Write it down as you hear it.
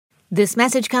This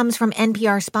message comes from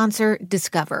NPR sponsor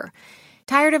Discover.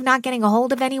 Tired of not getting a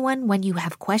hold of anyone when you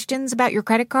have questions about your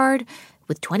credit card?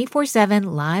 With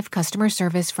 24/7 live customer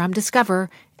service from Discover,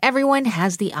 everyone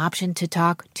has the option to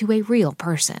talk to a real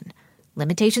person.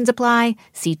 Limitations apply.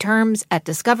 See terms at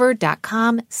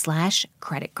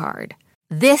discover.com/creditcard.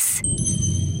 This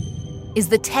is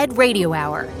the TED Radio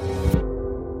Hour.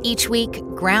 Each week,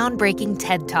 groundbreaking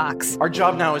TED Talks. Our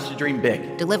job now is to dream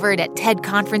big. Delivered at TED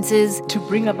conferences. To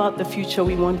bring about the future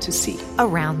we want to see.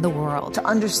 Around the world. To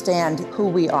understand who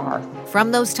we are.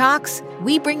 From those talks,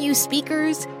 we bring you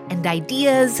speakers and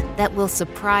ideas that will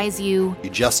surprise you. You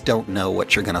just don't know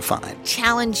what you're going to find.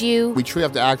 Challenge you. We truly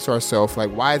have to ask ourselves,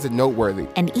 why is it noteworthy?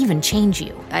 And even change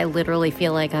you. I literally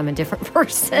feel like I'm a different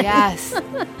person. Yes.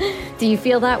 Do you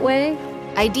feel that way?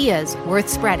 Ideas worth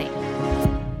spreading.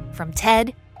 From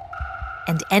TED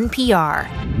and NPR.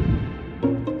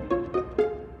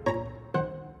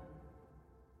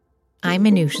 I'm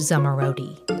Manoush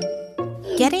Zamarodi.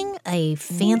 Getting a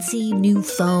fancy new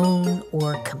phone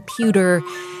or computer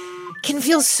can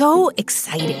feel so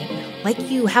exciting, like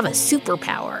you have a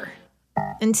superpower,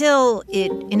 until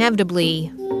it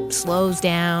inevitably slows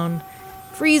down,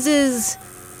 freezes,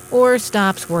 or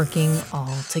stops working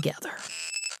altogether.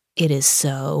 It is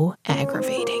so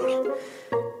aggravating.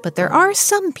 But there are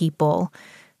some people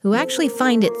who actually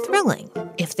find it thrilling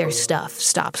if their stuff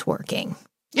stops working.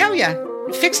 Yeah.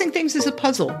 Fixing things is a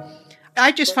puzzle.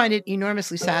 I just find it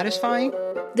enormously satisfying.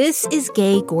 This is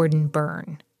Gay Gordon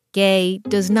Byrne. Gay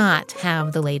does not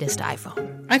have the latest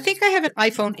iPhone. I think I have an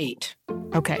iPhone 8.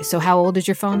 Okay, so how old is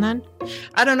your phone then?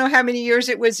 I don't know how many years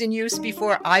it was in use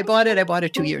before I bought it. I bought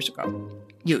it 2 years ago.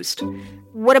 Used.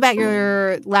 What about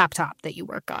your laptop that you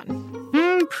work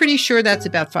on? Pretty sure that's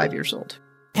about 5 years old.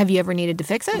 Have you ever needed to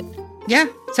fix it? Yeah,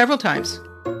 several times.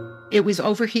 It was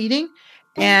overheating,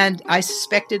 and I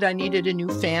suspected I needed a new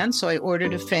fan, so I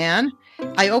ordered a fan.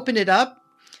 I opened it up,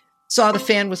 saw the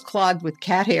fan was clogged with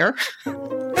cat hair.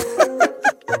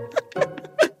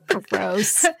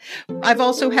 Gross. I've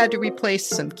also had to replace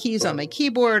some keys on my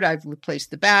keyboard. I've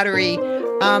replaced the battery.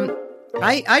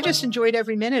 I just enjoyed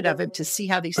every minute of it to see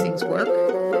how these things work.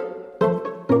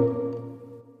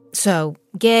 So,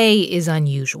 Gay is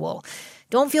unusual.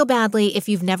 Don't feel badly if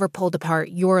you've never pulled apart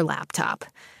your laptop.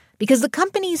 Because the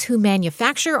companies who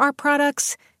manufacture our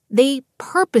products, they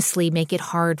purposely make it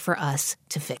hard for us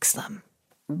to fix them.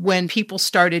 When people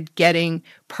started getting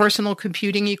personal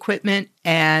computing equipment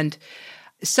and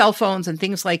cell phones and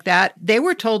things like that, they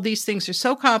were told these things are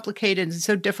so complicated and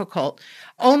so difficult.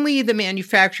 Only the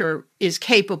manufacturer is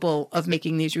capable of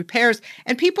making these repairs.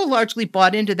 And people largely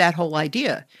bought into that whole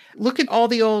idea. Look at all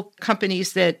the old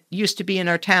companies that used to be in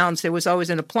our towns. There was always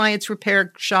an appliance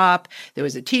repair shop. There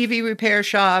was a TV repair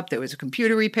shop. There was a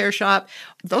computer repair shop.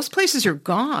 Those places are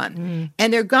gone.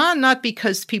 And they're gone not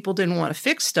because people didn't want to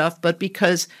fix stuff, but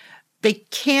because they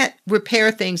can't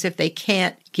repair things if they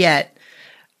can't get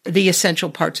the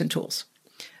essential parts and tools.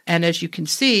 And as you can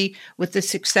see, with the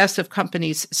success of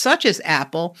companies such as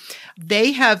Apple,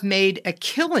 they have made a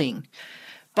killing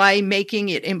by making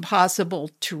it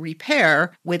impossible to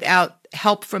repair without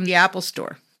help from the Apple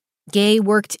Store. Gay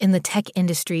worked in the tech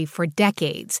industry for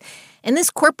decades, and this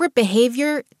corporate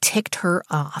behavior ticked her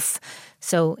off.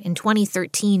 So in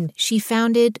 2013, she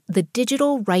founded the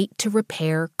Digital Right to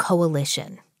Repair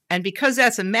Coalition. And because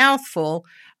that's a mouthful,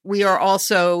 we are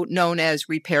also known as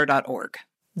repair.org.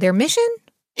 Their mission?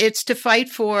 It's to fight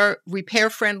for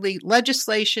repair-friendly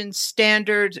legislation,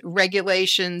 standards,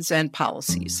 regulations, and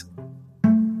policies.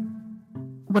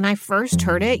 When I first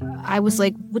heard it, I was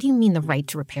like, what do you mean the right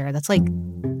to repair? That's like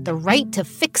the right to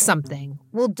fix something.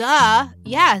 Well, duh.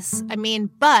 Yes.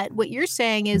 But what you're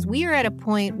saying is we are at a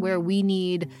point where we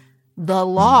need the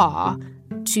law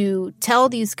to tell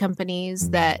these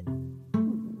companies that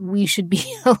we should be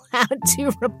allowed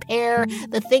to repair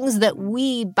the things that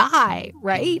we buy,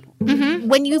 right? Mm-hmm.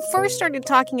 When you first started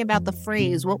talking about the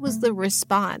phrase, what was the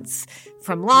response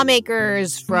from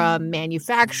lawmakers, from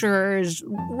manufacturers?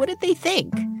 What did they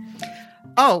think?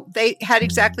 Oh, they had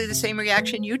exactly the same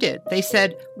reaction you did. They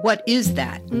said, what is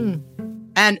that?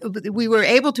 And we were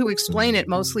able to explain it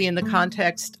mostly in the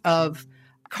context of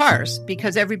cars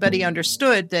because everybody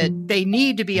understood that they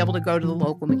need to be able to go to the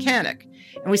local mechanic.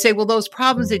 And we say, well, those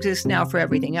problems exist now for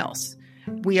everything else.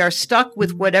 We are stuck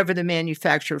with whatever the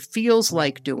manufacturer feels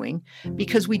like doing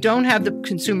because we don't have the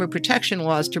consumer protection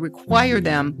laws to require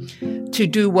them to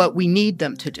do what we need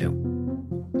them to do.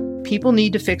 People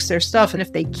need to fix their stuff, and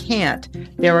if they can't,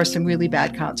 there are some really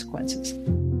bad consequences.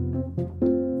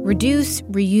 Reduce,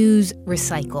 reuse,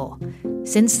 recycle.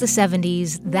 Since the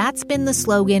 70s, that's been the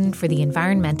slogan for the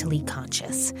environmentally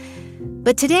conscious.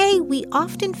 But today, we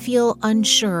often feel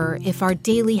unsure if our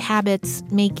daily habits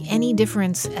make any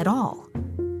difference at all.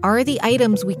 Are the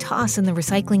items we toss in the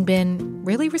recycling bin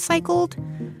really recycled?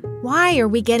 Why are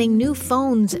we getting new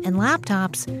phones and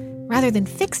laptops rather than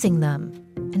fixing them?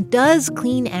 And does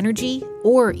clean energy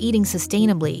or eating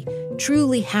sustainably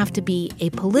truly have to be a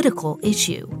political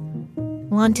issue?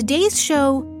 Well, on today's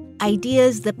show,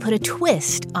 ideas that put a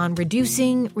twist on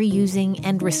reducing, reusing,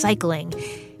 and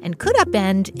recycling and could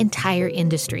upend entire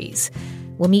industries.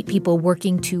 We'll meet people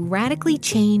working to radically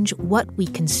change what we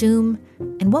consume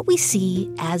and what we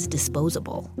see as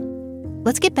disposable.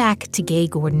 Let's get back to Gay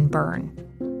Gordon Byrne.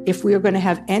 If we are going to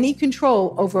have any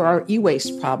control over our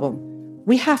e-waste problem,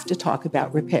 we have to talk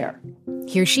about repair.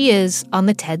 Here she is on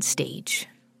the TED stage.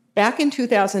 Back in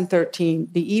 2013,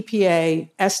 the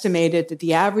EPA estimated that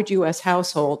the average U.S.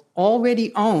 household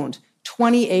already owned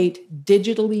 28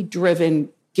 digitally driven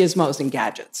gizmos and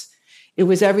gadgets. It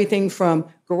was everything from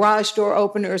garage door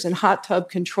openers and hot tub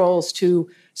controls to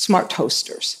smart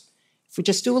toasters. If we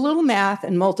just do a little math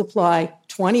and multiply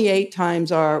 28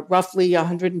 times our roughly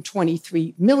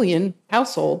 123 million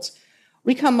households,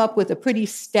 we come up with a pretty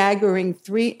staggering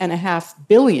 3.5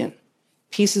 billion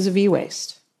pieces of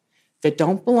e-waste that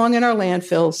don't belong in our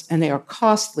landfills, and they are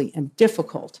costly and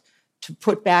difficult to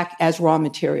put back as raw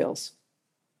materials.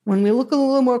 When we look a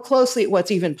little more closely at what's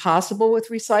even possible with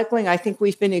recycling, I think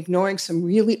we've been ignoring some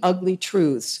really ugly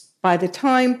truths. By the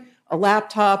time a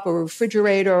laptop or a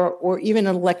refrigerator or even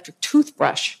an electric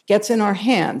toothbrush gets in our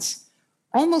hands,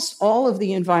 almost all of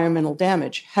the environmental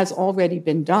damage has already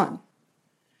been done.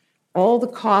 All the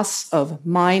costs of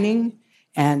mining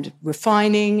and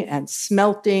refining and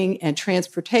smelting and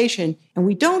transportation, and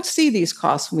we don't see these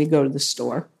costs when we go to the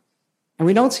store, and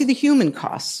we don't see the human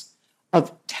costs of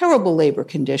terrible labor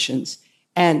conditions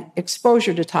and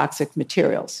exposure to toxic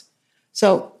materials.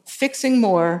 So fixing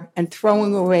more and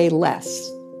throwing away less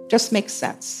just makes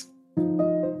sense.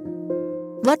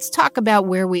 Let's talk about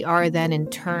where we are then in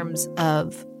terms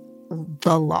of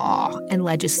the law and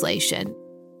legislation.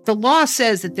 The law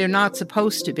says that they're not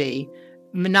supposed to be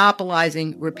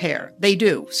monopolizing repair. They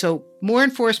do. So more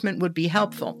enforcement would be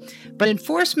helpful. But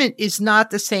enforcement is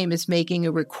not the same as making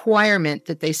a requirement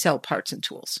that they sell parts and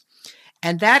tools.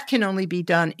 And that can only be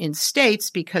done in states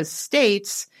because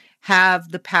states have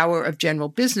the power of general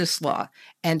business law.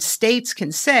 And states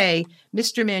can say,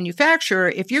 Mr. Manufacturer,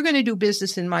 if you're going to do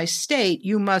business in my state,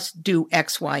 you must do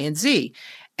X, Y, and Z.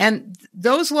 And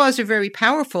those laws are very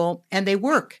powerful and they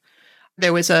work.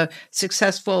 There was a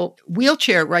successful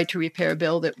wheelchair right to repair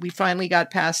bill that we finally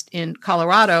got passed in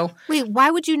Colorado. Wait,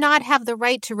 why would you not have the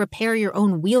right to repair your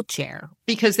own wheelchair?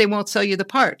 Because they won't sell you the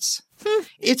parts.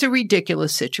 It's a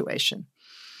ridiculous situation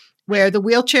where the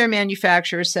wheelchair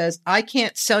manufacturer says, I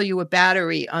can't sell you a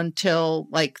battery until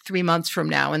like 3 months from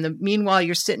now. And meanwhile,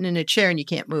 you're sitting in a chair and you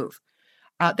can't move.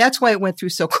 That's why it went through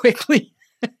so quickly,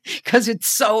 because it's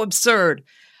so absurd.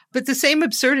 But the same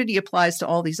absurdity applies to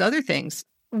all these other things.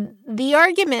 The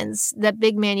arguments that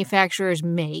big manufacturers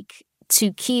make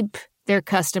to keep their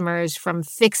customers from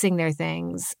fixing their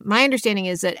things, my understanding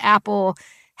is that Apple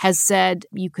has said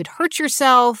you could hurt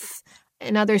yourself.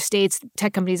 In other states,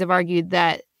 tech companies have argued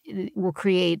that it will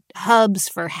create hubs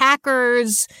for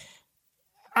hackers.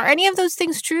 Are any of those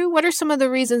things true? What are some of the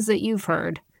reasons that you've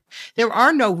heard? There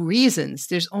are no reasons.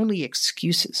 There's only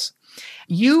excuses.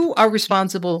 You are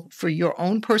responsible for your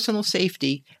own personal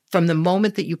safety from the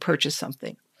moment that you purchase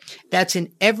something. That's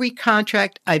in every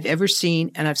contract I've ever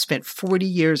seen, and I've spent 40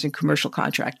 years in commercial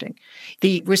contracting.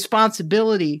 The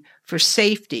responsibility for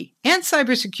safety and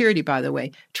cybersecurity, by the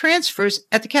way, transfers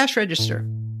at the cash register.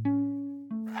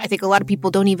 I think a lot of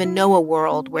people don't even know a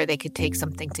world where they could take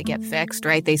something to get fixed,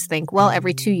 right? They think, well,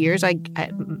 every 2 years,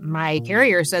 my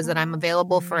carrier says that I'm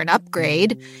available for an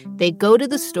upgrade. They go to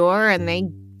the store and they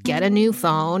get a new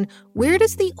phone. Where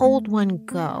does the old one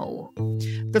go?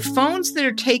 The phones that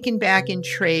are taken back in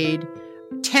trade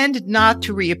tend not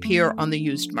to reappear on the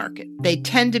used market. They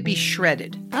tend to be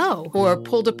shredded or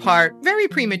pulled apart very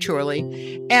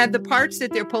prematurely. And the parts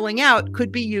that they're pulling out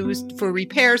could be used for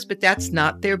repairs, but that's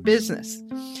not their business.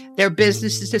 Their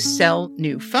business is to sell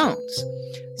new phones.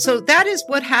 So that is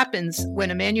what happens when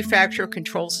a manufacturer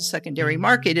controls the secondary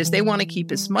market, is they want to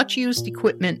keep as much used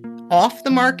equipment off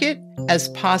the market as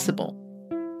possible.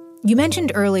 You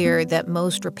mentioned earlier that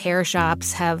most repair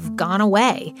shops have gone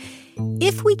away.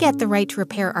 If we get the right to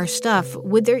repair our stuff,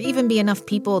 would there even be enough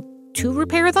people to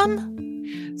repair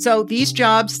them? So these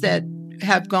jobs that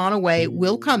have gone away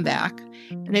will come back.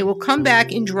 and they will come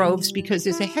back in droves because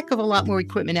there's a heck of a lot more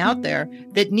equipment out there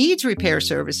that needs repair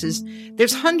services.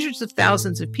 There's hundreds of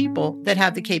thousands of people that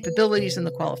have the capabilities and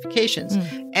the qualifications,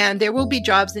 and there will be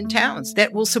jobs in towns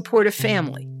that will support a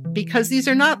family because these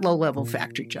are not low-level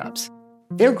factory jobs.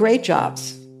 They're great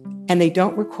jobs, and they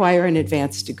don't require an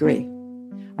advanced degree.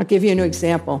 I'll give you an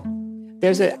example.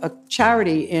 There's a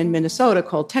charity in Minnesota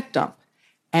called Tech Dump,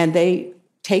 and they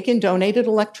take in donated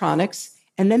electronics,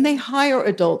 and then they hire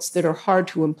adults that are hard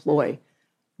to employ,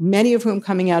 many of whom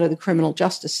coming out of the criminal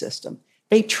justice system.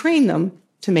 They train them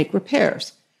to make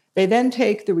repairs. They then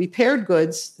take the repaired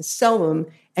goods, sell them,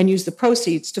 and use the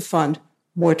proceeds to fund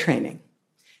more training.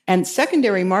 And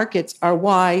secondary markets are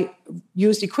why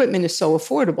used equipment is so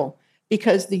affordable,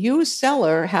 because the used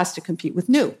seller has to compete with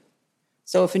new.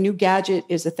 So if a new gadget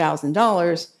is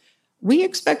 $1,000, we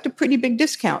expect a pretty big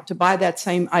discount to buy that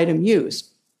same item used.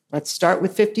 Let's start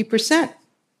with 50%.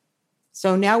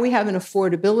 So now we have an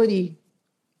affordability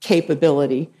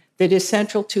capability that is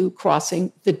central to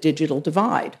crossing the digital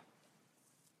divide.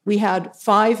 We had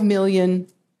 5 million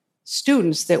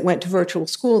students that went to virtual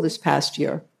school this past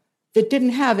year that didn't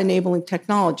have enabling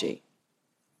technology.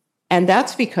 And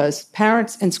that's because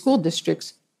parents and school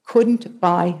districts couldn't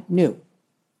buy new.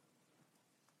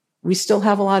 We still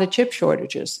have a lot of chip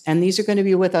shortages, and these are going to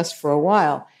be with us for a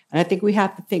while. And I think we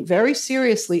have to think very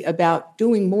seriously about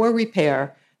doing more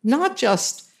repair, not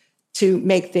just to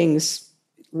make things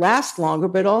last longer,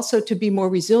 but also to be more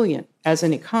resilient as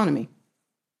an economy.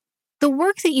 The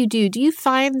work that you do you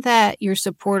find that your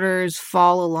supporters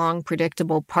fall along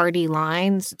predictable party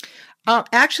lines?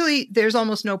 Actually, there's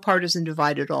almost no partisan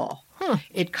divide at all.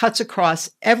 It cuts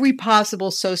across every possible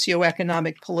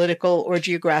socioeconomic, political, or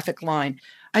geographic line.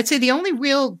 I'd say the only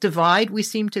real divide we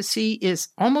seem to see is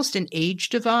almost an age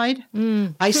divide.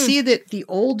 I see that the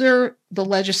older the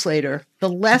legislator, the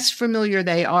less familiar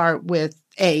they are with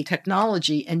A,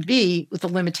 technology, and B, with the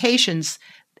limitations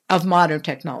of modern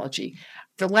technology.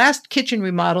 The last kitchen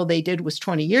remodel they did was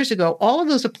 20 years ago. All of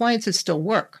those appliances still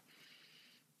work.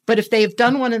 But if they have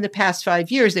done one in the past 5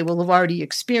 years, they will have already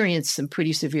experienced some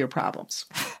pretty severe problems.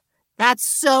 That's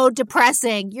so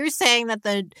depressing. You're saying that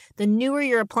the newer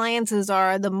your appliances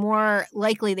are, the more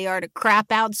likely they are to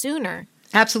crap out sooner.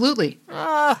 Absolutely.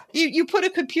 You put a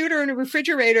computer in a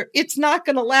refrigerator, it's not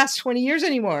going to last 20 years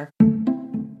anymore.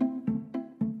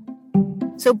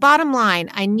 So bottom line,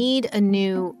 I need a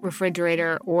new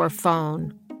refrigerator or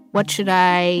phone. What should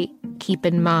I keep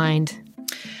in mind?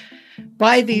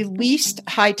 Buy the least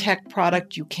high-tech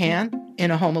product you can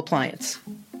in a home appliance.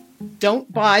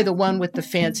 Don't buy the one with the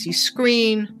fancy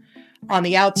screen on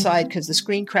the outside because the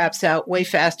screen craps out way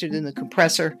faster than the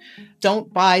compressor.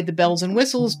 Don't buy the bells and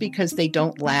whistles because they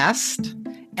don't last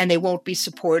and they won't be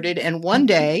supported. And one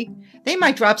day they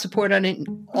might drop support on it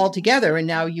altogether, and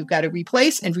now you've got to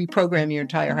replace and reprogram your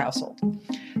entire household.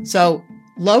 So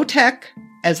low tech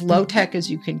as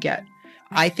you can get.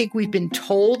 I think we've been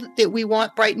told that we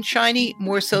want bright and shiny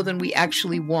more so than we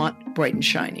actually want bright and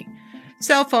shiny.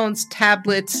 Cell phones,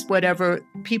 tablets, whatever,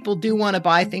 people do want to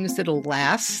buy things that'll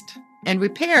last. And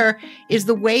repair is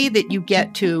the way that you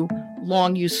get to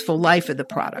long, useful life of the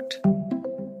product.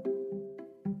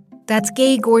 That's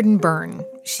Gay Gordon Byrne.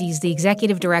 She's the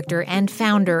executive director and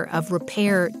founder of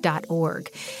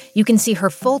Repair.org. You can see her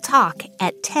full talk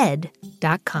at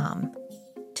TED.com.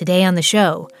 Today on the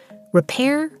show,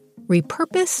 Repair,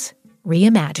 Repurpose,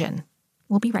 Reimagine.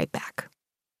 We'll be right back.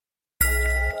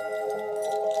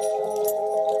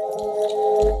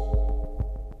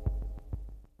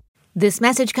 This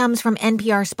message comes from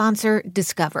NPR sponsor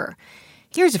Discover.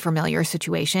 Here's a familiar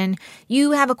situation.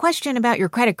 You have a question about your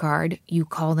credit card. You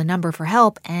call the number for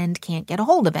help and can't get a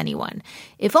hold of anyone.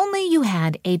 If only you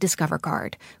had a Discover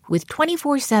card. With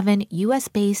 24/7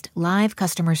 U.S.-based live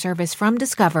customer service from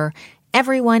Discover,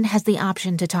 everyone has the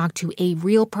option to talk to a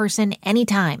real person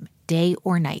anytime, day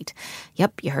or night.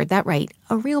 Yep, you heard that right.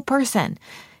 A real person.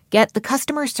 Get the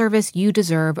customer service you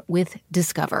deserve with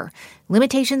Discover.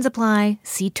 Limitations apply.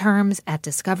 See terms at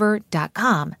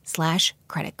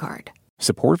discover.com/creditcard.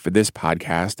 Support for this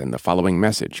podcast and the following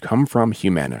message come from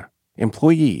Humana.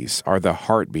 Employees are the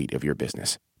heartbeat of your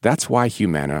business. That's why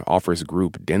Humana offers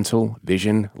group dental,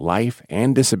 vision, life,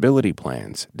 and disability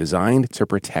plans designed to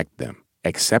protect them.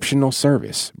 Exceptional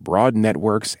service, broad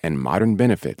networks, and modern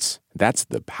benefits. That's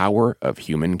the power of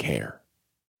human care.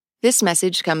 This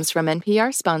message comes from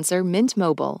NPR sponsor Mint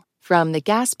Mobile. From the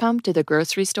gas pump to the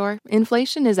grocery store,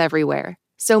 inflation is everywhere.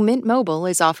 So Mint Mobile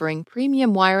is offering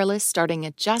premium wireless starting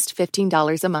at just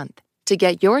 $15 a month. To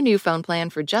get your new phone plan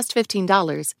for just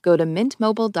 $15, go to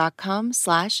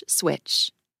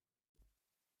mintmobile.com/switch.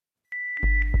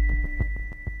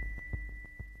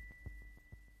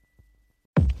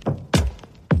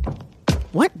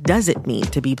 does it mean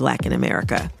to be Black in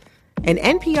America? In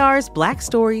NPR's Black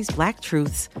Stories, Black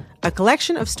Truths, a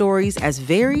collection of stories as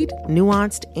varied,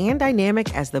 nuanced, and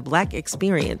dynamic as the Black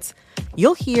experience,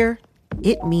 you'll hear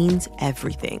it means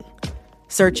everything.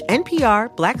 Search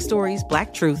NPR Black Stories,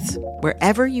 Black Truths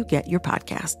wherever you get your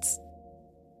podcasts.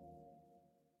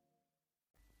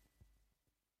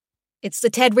 It's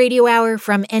the TED Radio Hour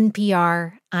from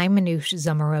NPR. I'm Manoush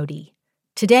Zomorodi.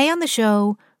 Today on the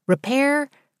show, Repair,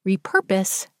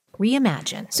 Repurpose,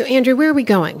 Reimagine. So, Andrew, where are we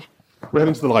going? We're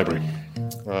heading to the library.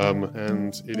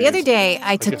 The other day,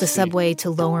 I took the subway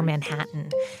to Lower Manhattan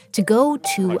to go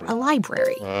to a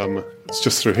library. It's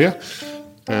just through here,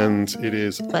 and it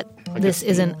is... But this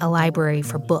isn't a library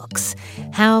for books.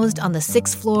 Housed on the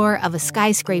 6th floor of a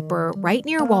skyscraper right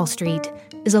near Wall Street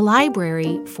is a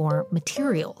library for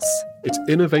materials. It's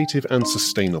innovative and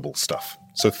sustainable stuff.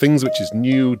 So things which is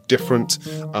new, different,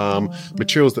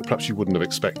 materials that perhaps you wouldn't have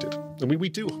expected. I mean, we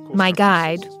do, of course. My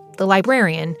guide, the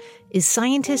librarian, is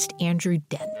scientist Andrew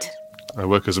Dent. I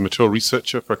work as a material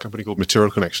researcher for a company called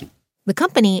Material Connection. The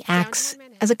company acts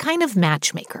as a kind of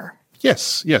matchmaker.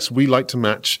 Yes. We like to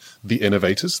match the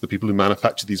innovators, the people who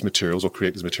manufacture these materials or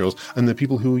create these materials, and the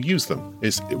people who use them,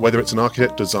 whether it's an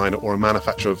architect, designer, or a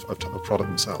manufacturer of product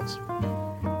themselves.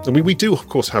 And we do, of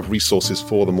course, have resources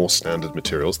for the more standard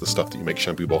materials, the stuff that you make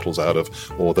shampoo bottles out of,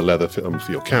 or the leather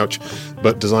for your couch,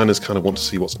 but designers kind of want to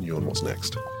see what's new and what's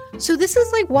next. So this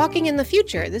is like walking in the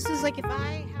future. This is like if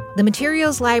I... The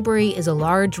Materials Library is a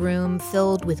large room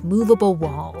filled with movable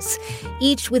walls,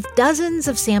 each with dozens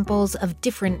of samples of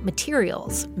different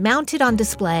materials mounted on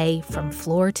display from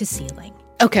floor to ceiling.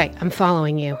 Okay, I'm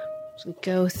following you. So we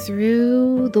go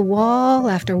through the wall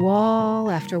after wall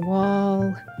after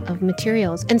wall of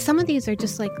materials. And some of these are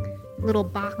just like little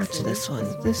boxes. What's this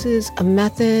one? This is a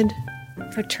method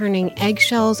for turning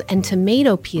eggshells and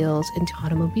tomato peels into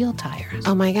automobile tires.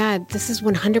 Oh my God, this is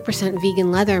 100%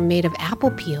 vegan leather made of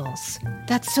apple peels.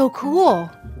 That's so cool.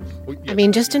 Well, yeah. I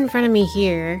mean, just in front of me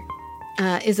here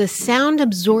is a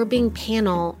sound-absorbing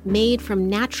panel made from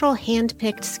natural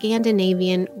hand-picked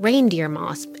Scandinavian reindeer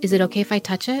moss. Is it okay if I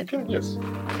touch it? Okay, yes.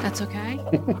 That's okay?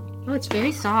 Oh, it's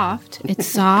very soft. It's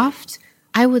soft.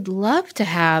 I would love to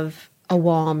have a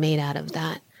wall made out of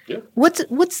that. Yeah.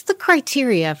 What's the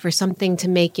criteria for something to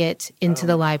make it into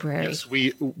the library? Yes,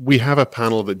 we have a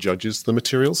panel that judges the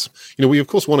materials. You know, we of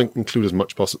course want to include as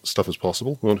much stuff as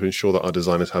possible. We want to ensure that our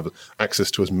designers have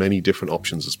access to as many different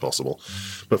options as possible.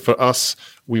 But for us,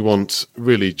 we want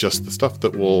really just the stuff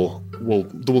that will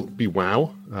be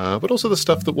wow, but also the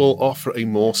stuff that will offer a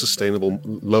more sustainable,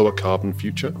 lower carbon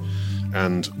future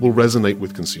and will resonate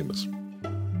with consumers.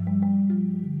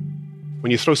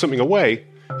 When you throw something away,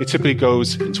 it typically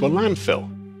goes into a landfill.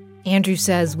 Andrew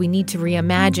says we need to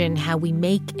reimagine how we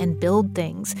make and build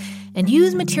things and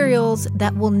use materials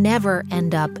that will never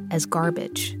end up as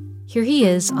garbage. Here he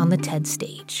is on the TED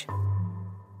stage.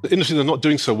 The industry that's not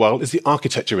doing so well is the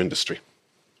architecture industry.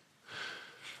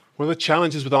 One of the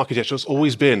challenges with architecture has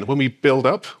always been when we build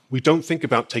up, we don't think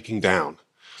about taking down.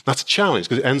 That's a challenge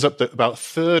because it ends up that about a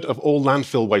third of all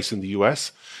landfill waste in the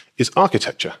US is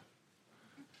architecture.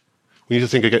 We need to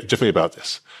think differently about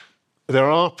this. There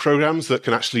are programs that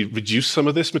can actually reduce some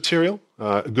of this material.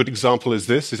 A good example is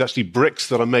this, is actually bricks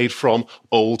that are made from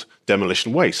old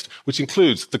demolition waste, which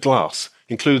includes the glass,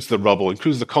 includes the rubble,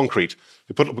 includes the concrete.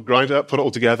 We put it up a grinder, put it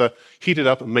all together, heat it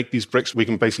up, and make these bricks we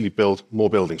can basically build more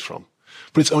buildings from.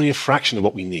 But it's only a fraction of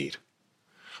what we need.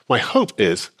 My hope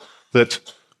is that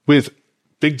with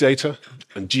big data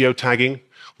and geotagging,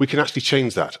 we can actually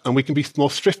change that, and we can be more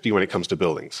thrifty when it comes to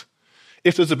buildings.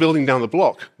 If there's a building down the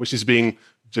block which is being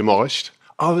demolished,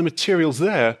 are there materials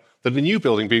there that a new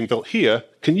building being built here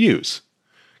can use?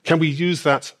 Can we use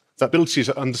that ability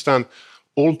to understand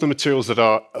all of the materials that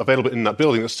are available in that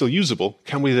building that's still usable?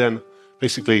 Can we then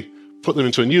basically put them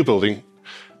into a new building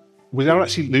without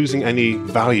actually losing any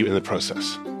value in the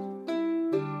process?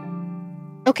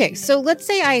 Okay, so let's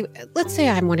say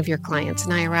I'm one of your clients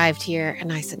and I arrived here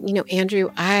and I said, Andrew,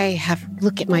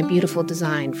 look at my beautiful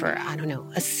design for,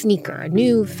 a sneaker, a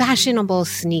new fashionable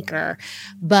sneaker,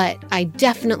 but I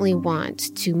definitely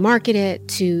want to market it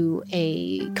to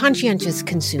a conscientious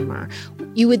consumer.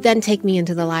 You would then take me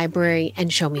into the library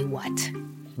and show me what?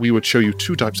 We would show you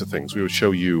two types of things. We would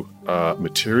show you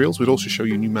materials. We'd also show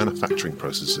you new manufacturing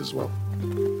processes as well.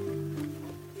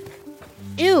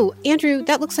 Ew, Andrew,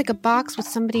 that looks like a box with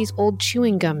somebody's old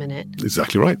chewing gum in it.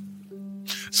 Exactly right.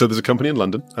 So there's a company in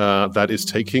London that is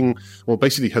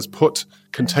basically has put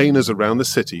containers around the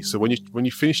city. So when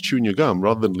you finish chewing your gum,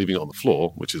 rather than leaving it on the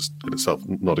floor, which is in itself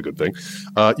not a good thing,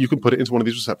 you can put it into one of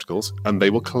these receptacles and they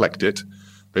will collect it.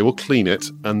 They will clean it,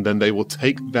 and then they will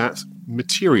take that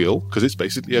material, because it's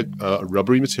basically a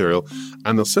rubbery material,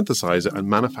 and they'll synthesize it and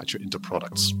manufacture it into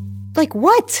products. Like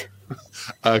what?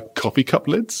 Coffee cup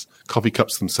lids, coffee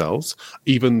cups themselves,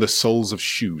 even the soles of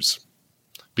shoes.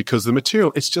 Because the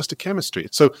material, it's just a chemistry.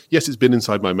 So, yes, it's been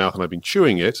inside my mouth and I've been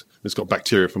chewing it. It's got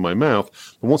bacteria from my mouth.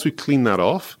 But once we clean that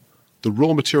off, the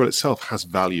raw material itself has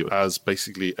value as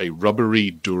basically a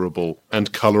rubbery, durable,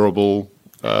 and colorable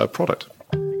product.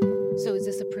 So is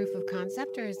this a proof of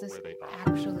concept, or is this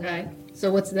actually... Okay. So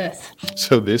what's this?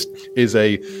 So this is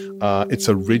it's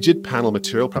a rigid panel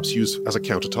material, perhaps used as a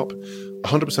countertop,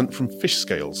 100% from fish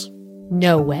scales.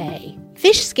 No way.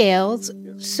 Fish scales?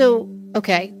 So,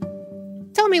 okay.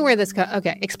 Tell me where this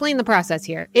okay, explain the process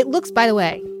here. It looks, by the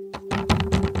way,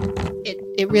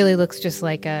 it really looks just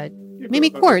like maybe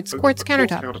quartz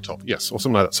countertop. Countertop, yes, or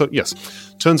something like that. So,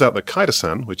 yes, turns out that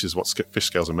chitosan, which is what fish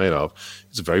scales are made of,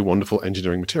 is a very wonderful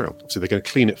engineering material. So they're going to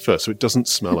clean it first so it doesn't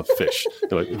smell of fish.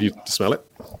 If you smell it?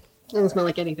 It doesn't smell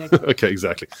like anything. Okay,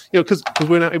 exactly. Because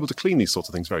we're now able to clean these sorts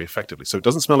of things very effectively. So it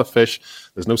doesn't smell of fish.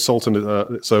 There's no salt in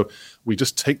it. So we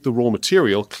just take the raw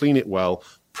material, clean it well,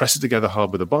 press it together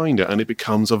hard with a binder, and it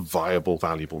becomes a viable,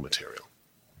 valuable material.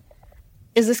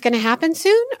 Is this going to happen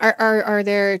soon? Are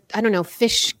there, I don't know,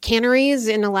 fish canneries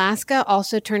in Alaska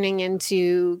also turning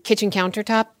into kitchen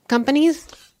countertop companies?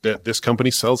 This company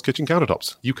sells kitchen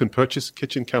countertops. You can purchase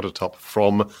kitchen countertop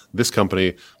from this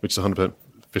company, which is 100%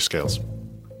 fish scales.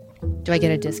 Do I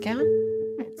get a discount?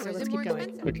 So let's keep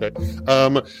going. Okay.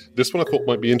 This one I thought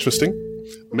might be interesting.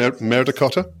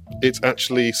 Merdacotta. It's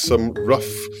actually some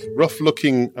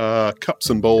rough-looking cups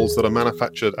and bowls that are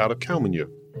manufactured out of cow manure.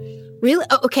 Really?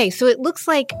 Oh, okay, so it looks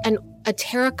like a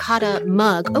terracotta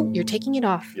mug. Oh, you're taking it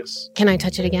off. Yes. Can I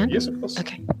touch it again? Yes, of course.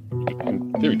 Okay. You can,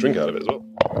 in theory, drink out of it as well.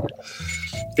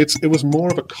 It was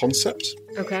more of a concept.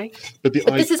 Okay. But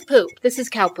this is poop. This is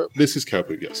cow poop. This is cow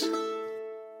poop, yes.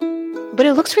 But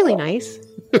it looks really nice.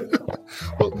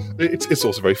 Well, it's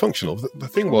also very functional. The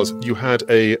thing was, you had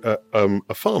a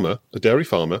farmer, a dairy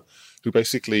farmer, who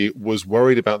basically was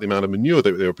worried about the amount of manure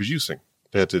that they were producing.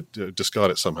 They had to discard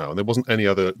it somehow, and there wasn't any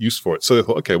other use for it. So they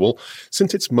thought, okay, well,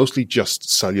 since it's mostly just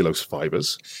cellulose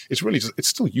fibers, it's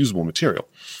still usable material.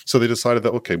 So they decided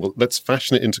that, okay, well, let's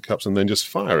fashion it into cups and then just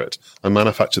fire it and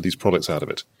manufacture these products out of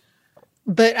it.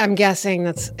 But I'm guessing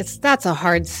that's a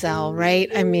hard sell, right?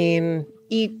 I mean,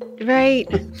 right?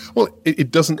 Well,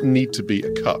 it doesn't need to be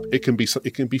a cup. It can be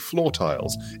floor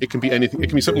tiles. It can be anything. It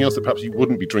can be something else that perhaps you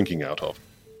wouldn't be drinking out of.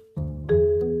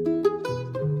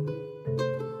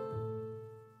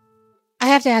 I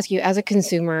have to ask you, as a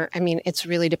consumer, I mean, it's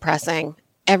really depressing.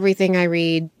 Everything I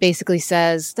read basically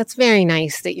says, that's very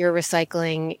nice that you're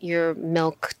recycling your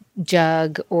milk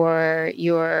jug or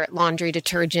your laundry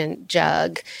detergent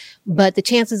jug, but the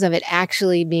chances of it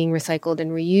actually being recycled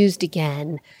and reused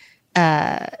again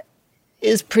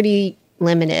is pretty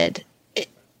limited.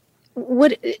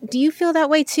 What do you feel that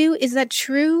way too? Is that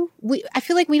true? I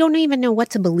feel like we don't even know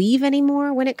what to believe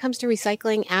anymore when it comes to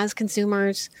recycling as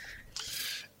consumers.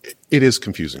 It is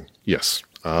confusing, yes.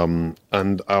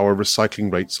 And our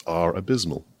recycling rates are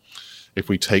abysmal. If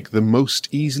we take the most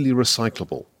easily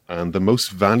recyclable and the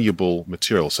most valuable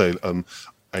material, say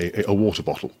a water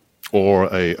bottle or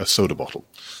a soda bottle.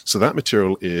 So that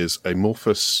material is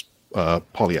amorphous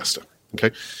polyester. Okay,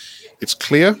 it's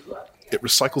clear. It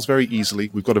recycles very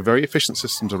easily. We've got a very efficient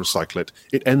system to recycle it.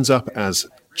 It ends up as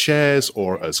chairs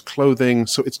or as clothing.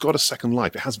 So it's got a second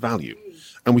life. It has value.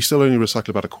 And we still only recycle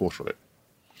about a quarter of it.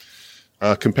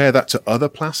 Compare that to other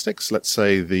plastics, let's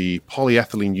say the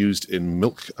polyethylene used in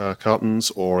milk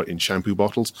cartons or in shampoo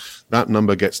bottles. That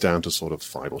number gets down to sort of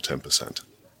 5 or 10%.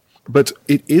 But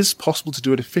it is possible to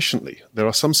do it efficiently. There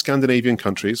are some Scandinavian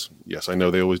countries, yes, I know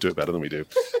they always do it better than we do,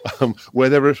 where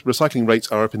their recycling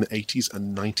rates are up in the 80s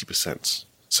and 90%.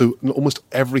 So almost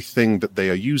everything that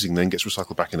they are using then gets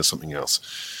recycled back into something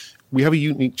else. We have a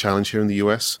unique challenge here in the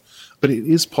US, but it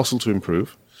is possible to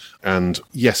improve. And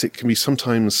yes, it can be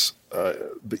sometimes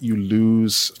that you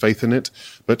lose faith in it,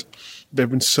 but there have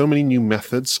been so many new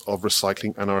methods of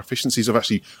recycling, and our efficiencies of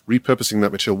actually repurposing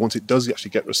that material once it does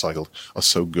actually get recycled are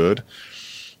so good.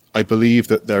 I believe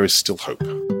that there is still hope. I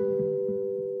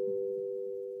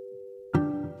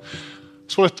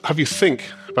just want to have you think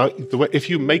about the way, if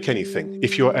you make anything,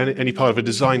 if you're any part of a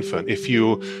design firm, if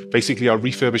you basically are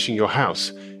refurbishing your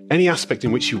house, any aspect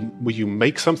in which you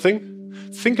make something,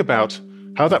 think about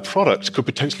how that product could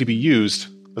potentially be used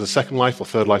as a second life or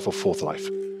third life or fourth life.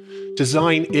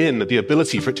 Design in the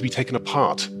ability for it to be taken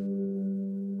apart.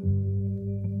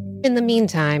 In the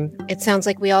meantime, it sounds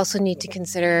like we also need to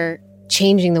consider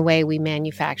changing the way we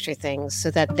manufacture things so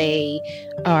that they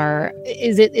are,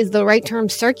 is the right term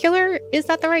circular? Is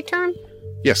that the right term?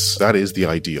 Yes, that is the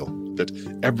ideal, that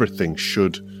everything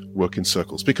should work in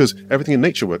circles, because everything in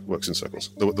nature works in circles.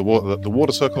 The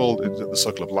water circle, the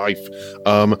circle of life.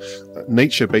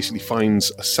 Nature basically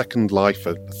finds a second life,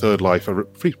 a third life, a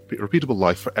repeatable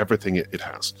life for everything it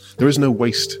has. There is no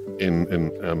waste in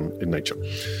nature.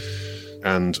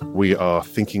 And we are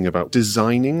thinking about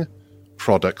designing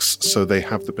products so they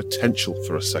have the potential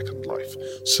for a second life.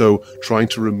 So trying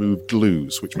to remove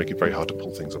glues, which make it very hard to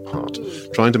pull things apart.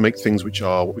 Trying to make things which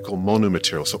are what we call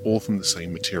monomaterial, so all from the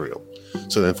same material.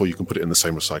 So therefore you can put it in the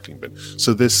same recycling bin.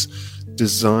 So this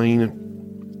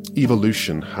design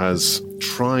evolution has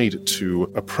tried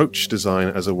to approach design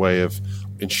as a way of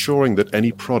ensuring that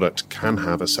any product can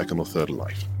have a second or third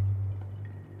life.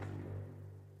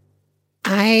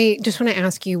 I just want to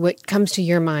ask you what comes to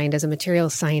your mind as a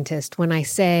materials scientist when I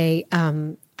say,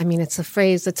 it's a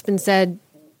phrase that's been said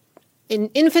an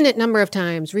infinite number of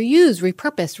times: reuse,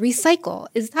 repurpose, recycle.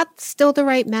 Is that still the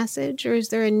right message, or is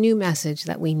there a new message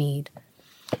that we need?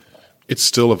 It's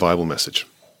still a viable message.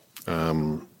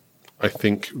 I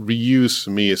think reuse for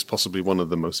me is possibly one of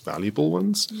the most valuable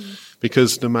ones,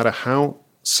 because no matter how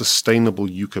sustainable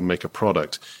you can make a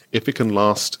product, if it can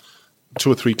last 2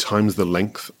 or 3 times the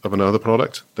length of another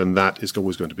product, then that is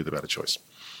always going to be the better choice.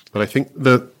 But I think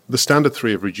the standard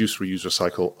 3 of reduce, reuse,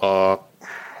 recycle are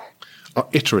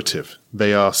iterative.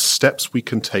 They are steps we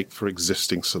can take for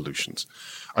existing solutions.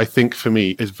 I think for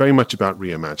me, it's very much about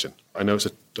Reimagine. I know it's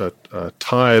a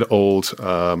tired old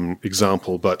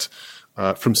example, but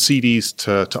from CDs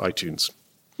to iTunes.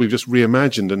 We've just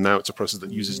reimagined, and now it's a process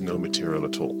that uses no material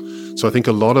at all. So I think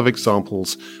a lot of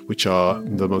examples which are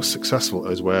the most successful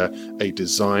is where a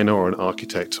designer or an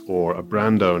architect or a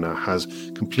brand owner has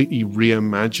completely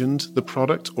reimagined the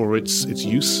product or its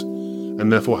use,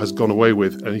 and therefore has gone away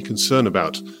with any concern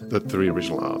about the 3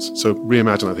 original R's. So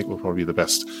Reimagine, I think, will probably be the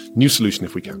best new solution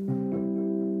if we can.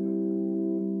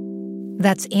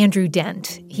 That's Andrew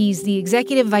Dent. He's the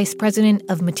Executive Vice President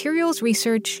of Materials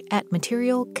Research at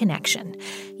Material Connection.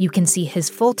 You can see his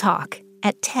full talk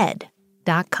at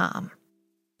TED.com.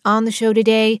 On the show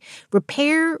today,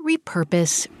 repair,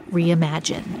 repurpose,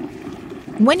 reimagine.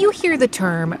 When you hear the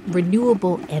term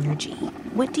renewable energy,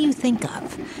 what do you think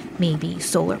of? Maybe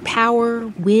solar power,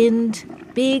 wind,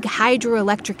 big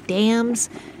hydroelectric dams.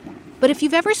 But if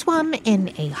you've ever swum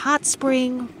in a hot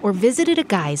spring or visited a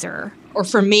geyser, or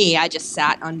for me, I just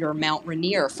sat under Mount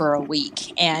Rainier for a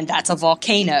week, and that's a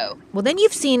volcano. Well, then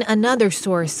you've seen another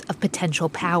source of potential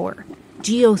power,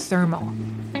 geothermal.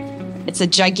 It's a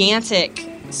gigantic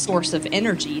source of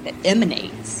energy that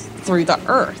emanates through the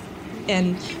earth,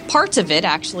 and parts of it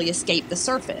actually escape the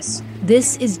surface.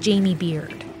 This is Jamie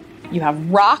Beard. You have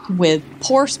rock with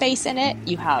pore space in it.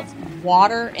 You have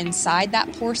water inside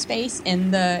that pore space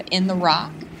in the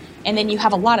rock. And then you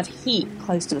have a lot of heat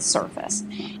close to the surface.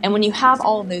 And when you have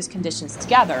all of those conditions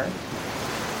together,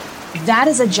 that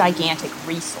is a gigantic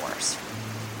resource.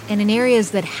 And in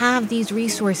areas that have these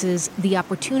resources, the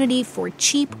opportunity for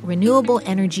cheap, renewable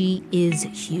energy is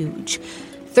huge.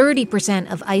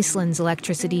 30% of Iceland's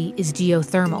electricity is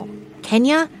geothermal.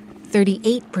 Kenya,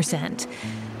 38%.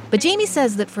 But Jamie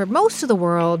says that for most of the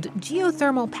world,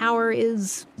 geothermal power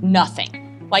is nothing.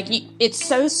 Like, it's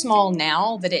so small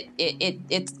now that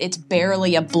it's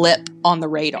barely a blip on the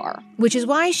radar. Which is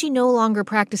why she no longer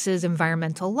practices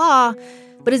environmental law,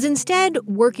 but is instead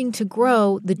working to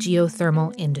grow the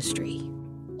geothermal industry.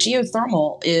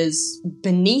 Geothermal is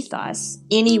beneath us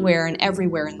anywhere and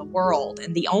everywhere in the world.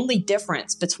 And the only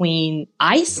difference between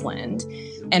Iceland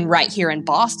and right here in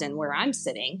Boston, where I'm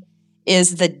sitting,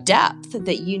 is the depth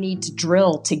that you need to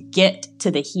drill to get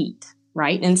to the heat.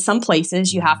 Right? In some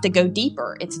places, you have to go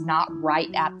deeper. It's not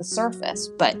right at the surface,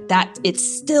 but that it's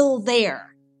still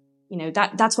there.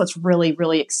 That's what's really,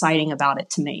 really exciting about it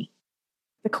to me.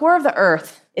 The core of the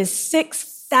Earth is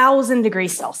 6,000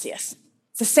 degrees Celsius.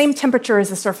 It's the same temperature as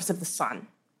the surface of the sun.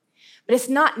 But it's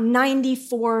not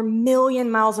 94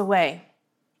 million miles away.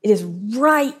 It is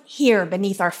right here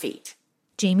beneath our feet.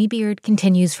 Jamie Beard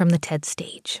continues from the TED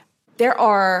stage. There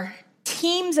are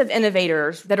teams of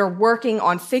innovators that are working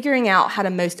on figuring out how to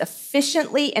most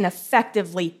efficiently and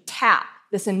effectively tap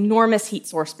this enormous heat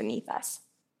source beneath us.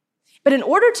 But in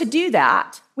order to do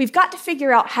that, we've got to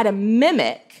figure out how to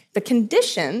mimic the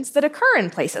conditions that occur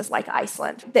in places like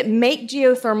Iceland that make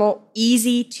geothermal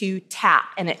easy to tap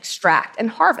and extract and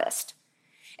harvest.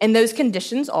 And those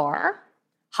conditions are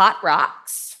hot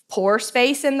rocks, pore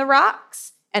space in the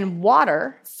rocks, and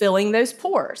water filling those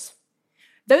pores.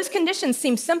 Those conditions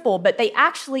seem simple, but they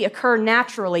actually occur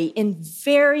naturally in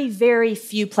very, very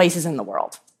few places in the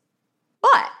world.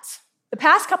 But the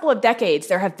past couple of decades,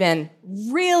 there have been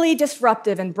really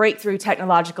disruptive and breakthrough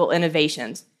technological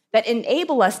innovations that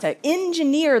enable us to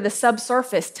engineer the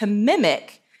subsurface to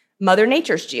mimic Mother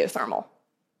Nature's geothermal.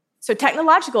 So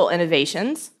technological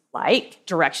innovations like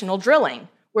directional drilling,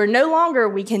 where no longer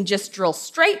we can just drill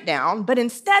straight down, but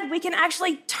instead we can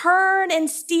actually turn and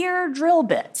steer drill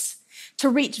bits to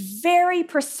reach very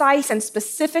precise and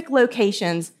specific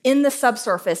locations in the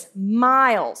subsurface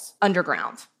miles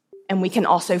underground. And we can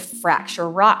also fracture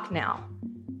rock now,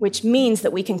 which means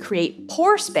that we can create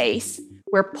pore space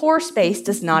where pore space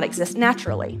does not exist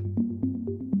naturally.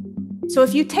 So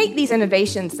if you take these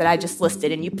innovations that I just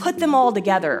listed and you put them all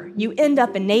together, you end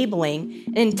up enabling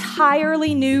an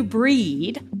entirely new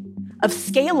breed of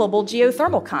scalable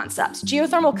geothermal concepts.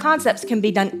 Geothermal concepts can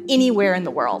be done anywhere in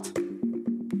the world.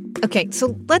 Okay,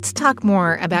 so let's talk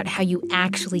more about how you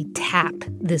actually tap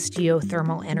this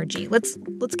geothermal energy. Let's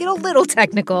get a little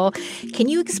technical. Can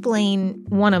you explain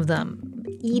one of them,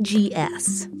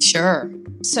 EGS? Sure.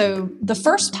 So the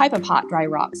first type of hot dry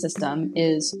rock system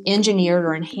is engineered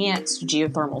or enhanced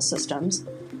geothermal systems.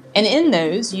 And in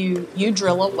those, you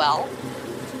drill a well,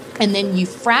 and then you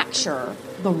fracture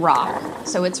the rock.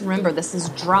 So remember, this is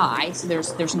dry, so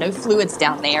there's no fluids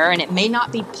down there, and it may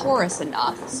not be porous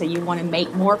enough, so you want to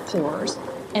make more pores.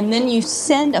 And then you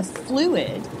send a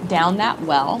fluid down that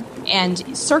well,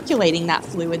 and circulating that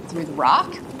fluid through the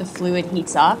rock, the fluid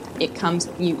heats up, it comes,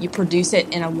 you produce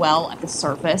it in a well at the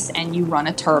surface, and you run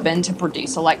a turbine to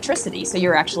produce electricity. So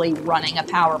you're actually running a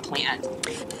power plant.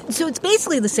 So it's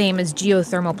basically the same as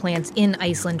geothermal plants in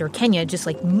Iceland or Kenya, just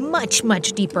like much,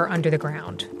 much deeper under the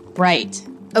ground. Right.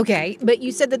 Okay, but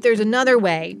you said that there's another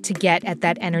way to get at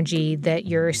that energy that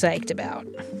you're psyched about.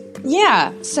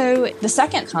 Yeah, so the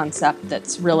second concept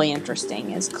that's really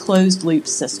interesting is closed loop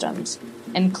systems.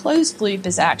 And closed loop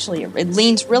is actually, it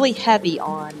leans really heavy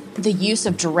on the use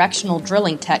of directional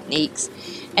drilling techniques.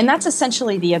 And that's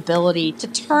essentially the ability to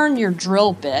turn your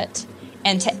drill bit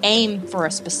and to aim for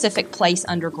a specific place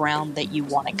underground that you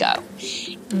want to go.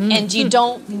 Mm-hmm. And you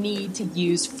don't need to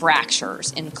use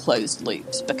fractures in closed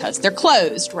loops because they're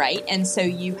closed, right? And so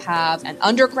you have an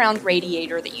underground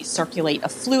radiator that you circulate a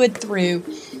fluid through,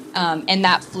 and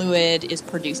that fluid is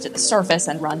produced at the surface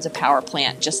and runs a power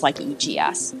plant just like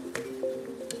EGS.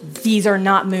 These are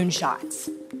not moonshots.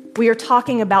 We are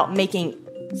talking about making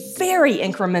very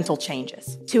incremental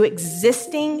changes to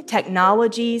existing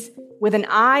technologies with an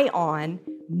eye on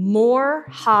more,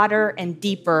 hotter, and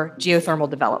deeper geothermal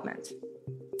development.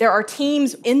 There are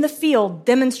teams in the field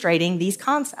demonstrating these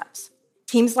concepts.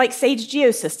 Teams like Sage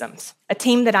Geosystems, a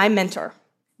team that I mentor.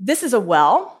 This is a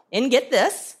well in, get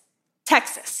this,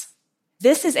 Texas.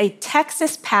 This is a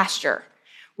Texas pasture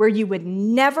where you would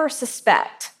never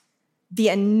suspect the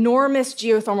enormous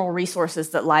geothermal resources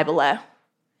that lie below.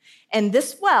 And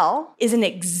this well is an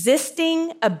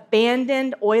existing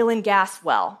abandoned oil and gas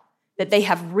well that they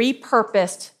have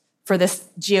repurposed for this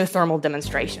geothermal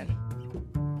demonstration.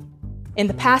 In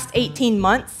the past 18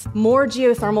 months, more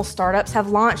geothermal startups have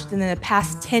launched than in the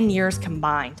past 10 years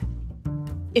combined.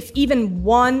 If even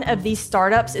one of these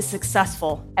startups is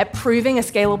successful at proving a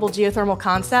scalable geothermal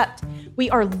concept, we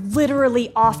are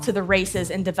literally off to the races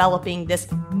in developing this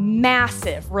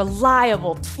massive,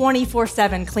 reliable,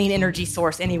 24/7 clean energy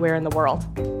source anywhere in the world.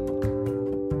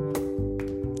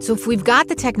 So if we've got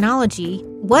the technology,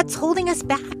 what's holding us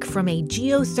back from a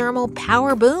geothermal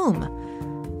power boom?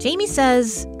 Jamie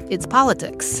says it's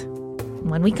politics.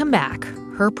 When we come back,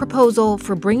 her proposal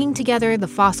for bringing together the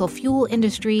fossil fuel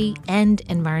industry and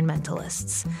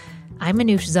environmentalists. I'm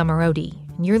Manoush Zomorodi,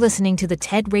 and you're listening to the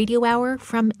TED Radio Hour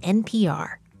from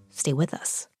NPR. Stay with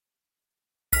us.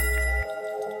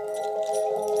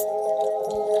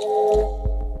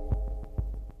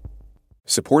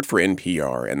 Support for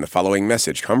NPR and the following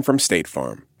message come from State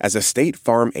Farm. As a State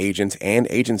Farm agent and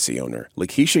agency owner,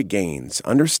 Lakeisha Gaines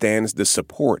understands the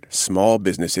support small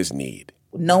businesses need.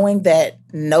 Knowing that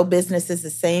no business is the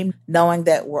same, knowing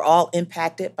that we're all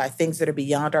impacted by things that are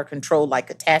beyond our control, like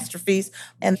catastrophes,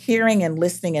 and hearing and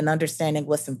listening and understanding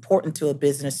what's important to a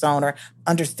business owner,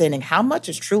 understanding how much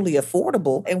is truly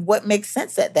affordable and what makes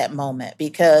sense at that moment,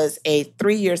 because a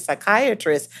 3-year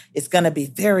psychiatrist is going to be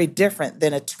very different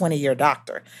than a 20-year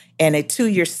doctor. And a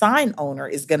 2-year sign owner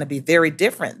is going to be very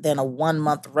different than a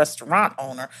 1-month restaurant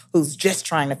owner who's just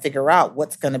trying to figure out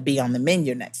what's going to be on the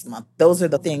menu next month. Those are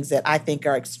the things that I think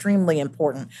are extremely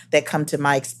important that come to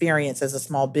my experience as a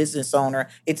small business owner.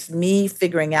 It's me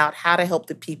figuring out how to help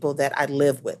the people that I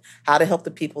live with, how to help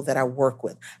the people that I work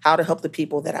with, how to help the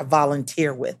people that I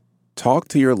volunteer with. Talk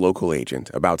to your local agent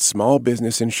about small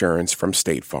business insurance from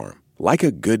State Farm. Like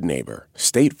a good neighbor,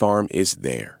 State Farm is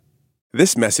there.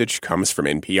 This message comes from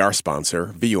NPR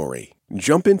sponsor Vuori.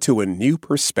 Jump into a new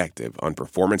perspective on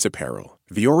performance apparel.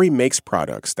 Vuori makes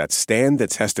products that stand the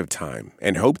test of time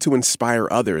and hope to inspire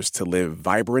others to live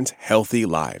vibrant, healthy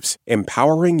lives,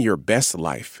 empowering your best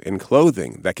life in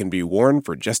clothing that can be worn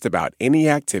for just about any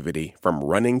activity from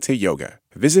running to yoga.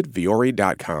 Visit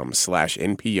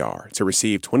Vuori.com/NPR to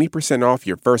receive 20% off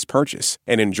your first purchase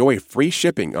and enjoy free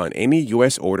shipping on any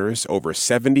U.S. orders over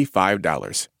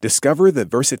 $75. Discover the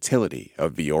versatility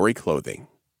of Vuori clothing.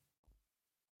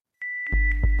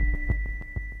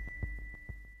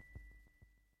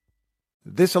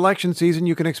 This election season,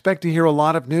 you can expect to hear a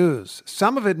lot of news,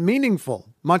 some of it meaningful,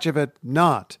 much of it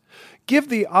not. Give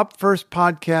the Up First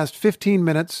podcast 15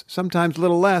 minutes, sometimes a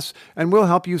little less, and we'll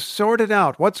help you sort it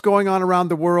out, what's going on around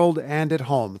the world and at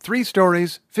home. 3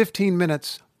 stories, 15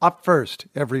 minutes, Up First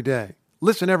every day.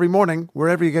 Listen every morning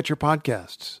wherever you get your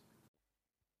podcasts.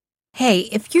 Hey,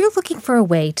 if you're looking for a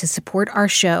way to support our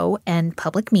show and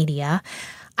public media,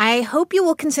 I hope you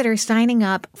will consider signing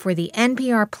up for the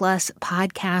NPR Plus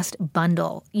podcast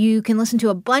bundle. You can listen to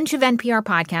a bunch of NPR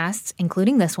podcasts,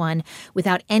 including this one,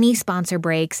 without any sponsor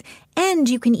breaks, and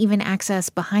you can even access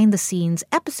behind-the-scenes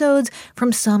episodes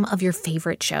from some of your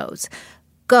favorite shows.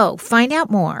 Go find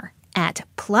out more at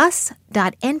plus.npr.org.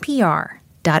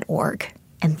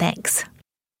 And thanks.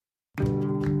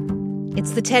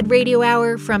 It's the TED Radio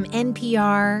Hour from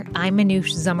NPR. I'm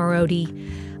Manoush Zomorodi.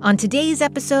 On today's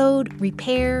episode,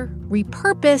 Repair,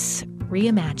 Repurpose,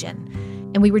 Reimagine.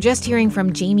 And we were just hearing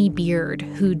from Jamie Beard,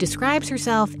 who describes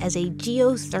herself as a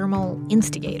geothermal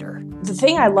instigator. The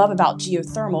thing I love about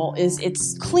geothermal is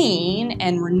it's clean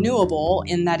and renewable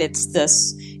in that it's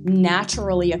this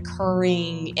naturally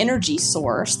occurring energy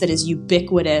source that is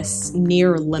ubiquitous,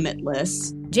 near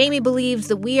limitless. Jamie believes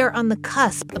that we are on the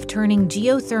cusp of turning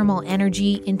geothermal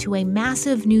energy into a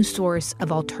massive new source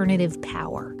of alternative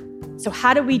power. So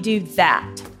how do we do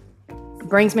that? It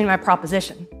brings me to my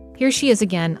proposition. Here she is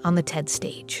again on the TED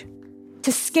stage.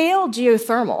 To scale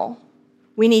geothermal,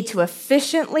 we need to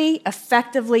efficiently,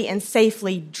 effectively, and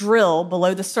safely drill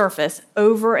below the surface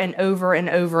over and over and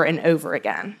over and over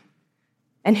again.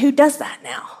 And who does that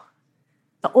now?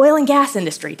 The oil and gas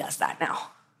industry does that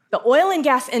now. The oil and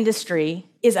gas industry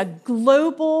is a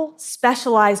global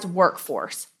specialized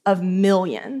workforce of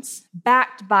millions,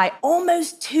 backed by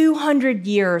almost 200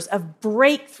 years of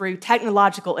breakthrough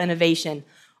technological innovation,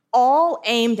 all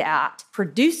aimed at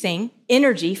producing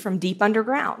energy from deep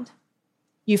underground.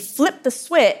 You flip the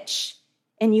switch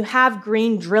and you have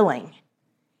green drilling.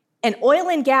 And oil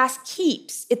and gas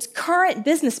keeps its current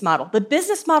business model, the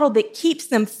business model that keeps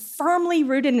them firmly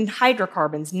rooted in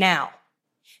hydrocarbons now.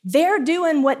 They're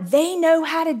doing what they know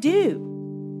how to do,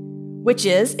 which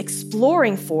is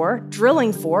exploring for,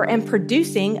 drilling for, and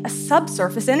producing a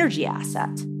subsurface energy asset.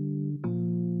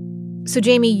 So,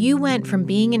 Jamie, you went from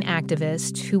being an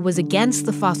activist who was against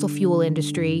the fossil fuel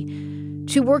industry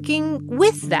to working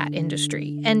with that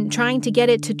industry and trying to get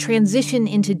it to transition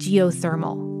into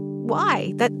geothermal.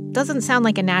 Why? That doesn't sound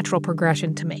like a natural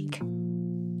progression to make.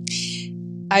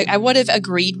 I would have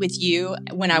agreed with you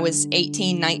when I was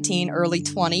 18, 19, early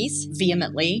 20s,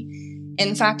 vehemently.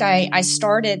 In fact, I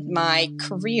started my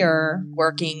career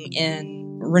working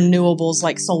in renewables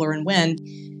like solar and wind.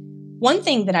 One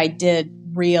thing that I did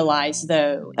realize,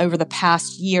 though, over the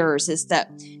past years is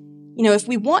that, if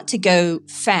we want to go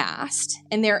fast,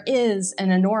 and there is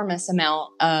an enormous amount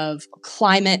of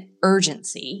climate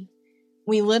urgency,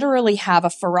 we literally have a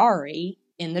Ferrari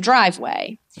in the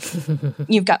driveway.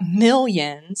 You've got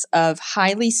millions of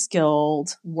highly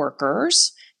skilled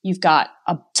workers. You've got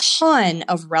a ton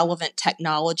of relevant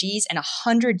technologies and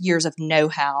 100 years of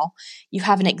know-how. You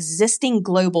have an existing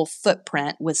global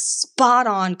footprint with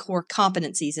spot-on core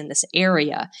competencies in this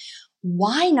area.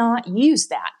 Why not use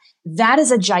that? That is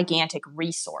a gigantic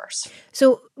resource.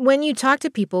 So when you talk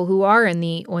to people who are in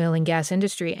the oil and gas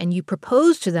industry and you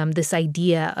propose to them this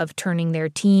idea of turning their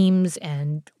teams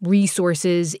and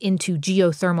resources into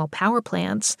geothermal power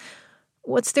plants,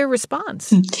 what's their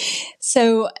response?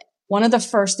 So one of the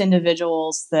first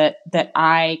individuals that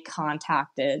I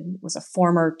contacted was a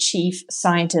former chief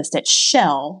scientist at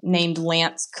Shell named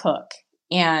Lance Cook.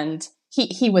 And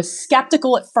he was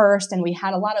skeptical at first, and we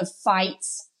had a lot of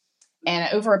fights.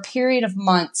 And over a period of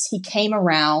months, he came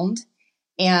around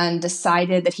and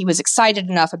decided that he was excited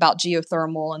enough about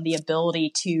geothermal and the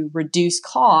ability to reduce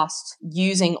cost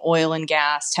using oil and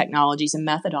gas technologies and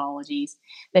methodologies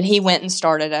that he went and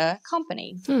started a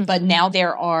company. But now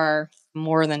there are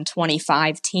more than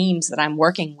 25 teams that I'm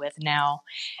working with now,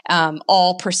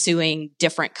 all pursuing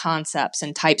different concepts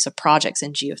and types of projects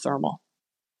in geothermal.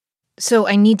 So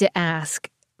I need to ask,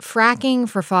 fracking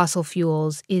for fossil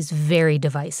fuels is very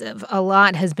divisive. A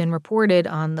lot has been reported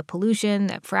on the pollution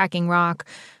that fracking rock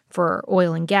for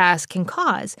oil and gas can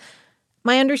cause.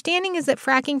 My understanding is that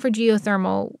fracking for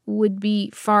geothermal would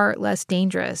be far less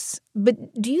dangerous. But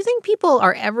do you think people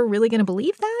are ever really going to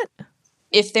believe that?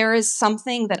 If there is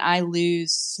something that I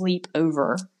lose sleep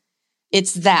over,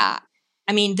 it's that.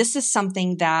 I mean, this is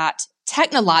something that,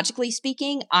 technologically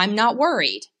speaking, I'm not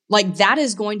worried. Like, that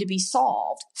is going to be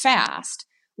solved fast.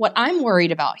 What I'm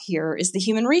worried about here is the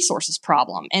human resources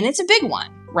problem, and it's a big one,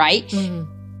 right? Mm-hmm.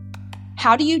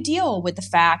 How do you deal with the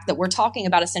fact that we're talking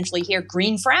about essentially here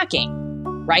green fracking,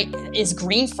 right? Is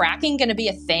green fracking going to be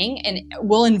a thing? And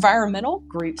will environmental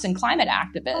groups and climate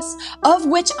activists, of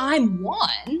which I'm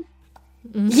one,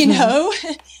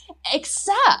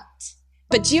 accept?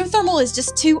 But geothermal is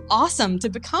just too awesome to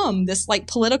become this like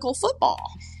political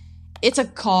football. It's a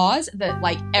cause that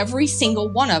like every single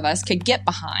one of us could get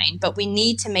behind, but we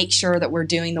need to make sure that we're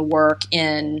doing the work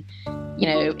in,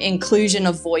 inclusion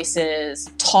of voices,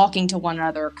 talking to one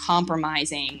another,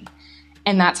 compromising,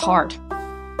 and that's hard.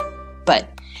 But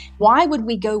why would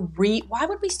we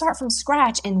start from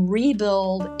scratch and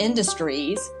rebuild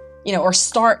industries, or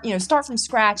start from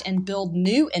scratch and build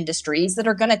new industries that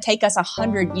are going to take us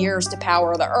 100 years to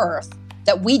power the earth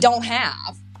that we don't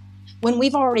have, when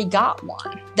we've already got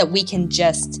one that we can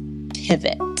just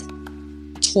pivot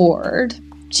toward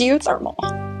geothermal?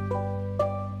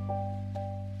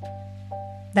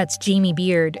 That's Jamie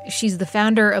Beard. She's the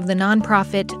founder of the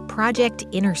nonprofit Project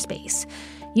Innerspace.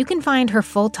 You can find her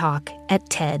full talk at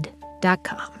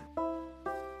TED.com.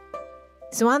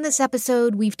 So on this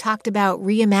episode, we've talked about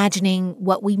reimagining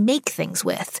what we make things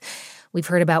with. We've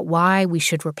heard about why we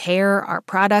should repair our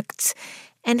products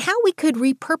and how we could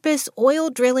repurpose oil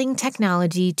drilling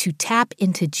technology to tap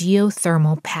into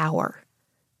geothermal power.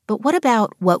 But what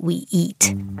about what we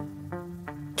eat?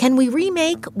 Can we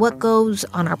remake what goes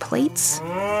on our plates?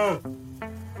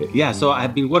 Yeah, so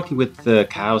I've been working with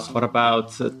cows for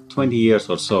about 20 years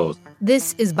or so.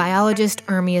 This is biologist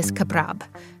Ermias Kaprab.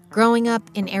 Growing up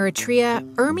in Eritrea,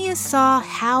 Ermias saw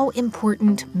how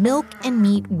important milk and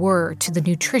meat were to the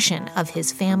nutrition of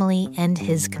his family and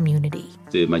his community.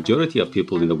 The majority of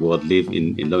people in the world live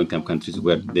in low-income countries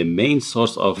where the main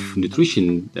source of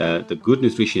nutrition, the good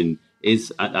nutrition,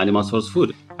 is animal source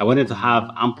food. I wanted to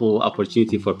have ample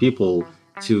opportunity for people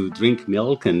to drink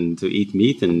milk and to eat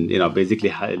meat and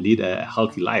basically lead a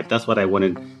healthy life. That's what I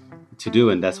wanted to do,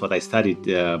 and that's what I studied,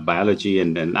 biology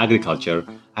and agriculture.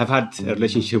 I've had a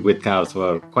relationship with cows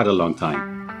for quite a long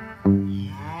time.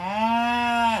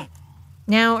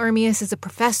 Now Ermias is a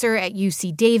professor at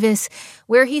UC Davis,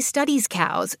 where he studies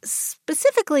cows,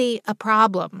 specifically a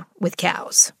problem with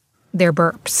cows: their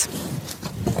burps.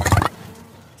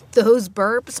 Those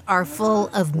burps are full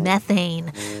of methane,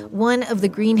 one of the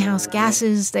greenhouse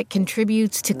gases that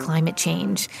contributes to climate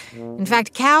change. In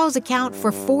fact, cows account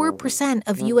for 4%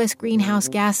 of U.S. greenhouse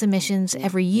gas emissions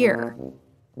every year.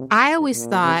 I always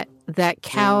thought that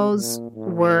cows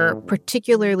were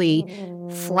particularly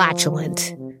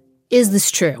flatulent. Is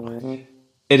this true?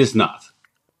 It is not.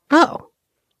 Oh.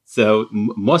 So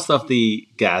most of the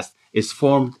gas is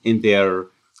formed in their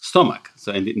stomach,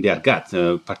 so in their gut,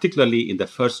 particularly in the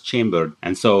first chamber,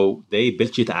 and so they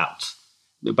belch it out.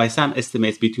 By some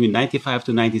estimates, between 95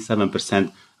 to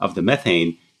 97% of the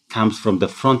methane comes from the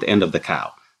front end of the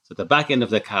cow. So the back end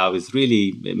of the cow is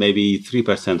really maybe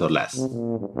 3% or less.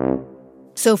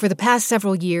 So for the past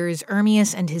several years,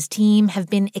 Ermias and his team have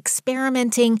been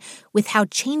experimenting with how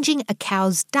changing a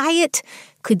cow's diet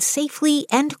could safely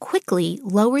and quickly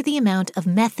lower the amount of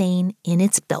methane in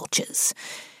its belches.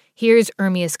 Here's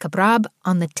Ermias Kaprab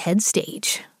on the TED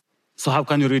stage. So how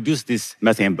can you reduce these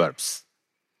methane burps?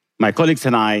 My colleagues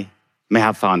and I may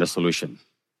have found a solution.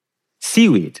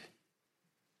 Seaweed.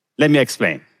 Let me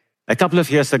explain. A couple of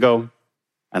years ago,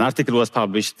 an article was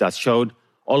published that showed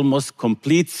almost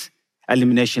complete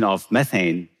elimination of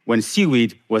methane when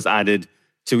seaweed was added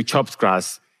to chopped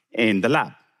grass in the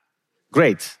lab.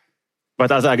 Great.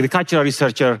 But as an agricultural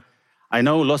researcher, I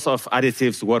know lots of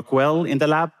additives work well in the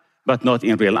lab, but not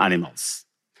in real animals.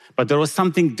 But there was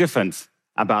something different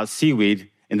about seaweed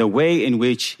in the way in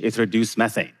which it reduced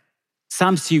methane.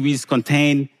 Some seaweeds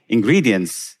contain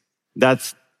ingredients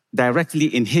that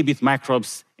directly inhibit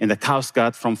microbes in the cow's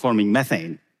gut from forming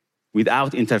methane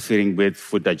without interfering with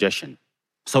food digestion.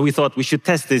 So we thought we should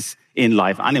test this in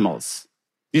live animals.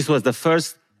 This was the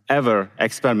first ever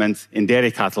experiment in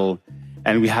dairy cattle,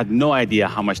 and we had no idea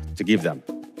how much to give them.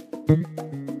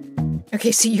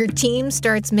 Okay, so your team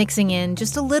starts mixing in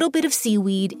just a little bit of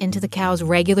seaweed into the cow's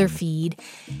regular feed.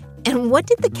 And what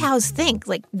did the cows think?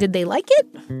 Like, did they like it?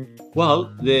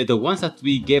 Well, the ones that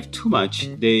we gave too much,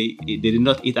 they did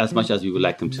not eat as much as we would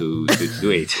like them to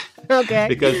eat. Okay.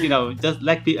 Because, just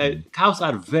like cows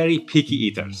are very picky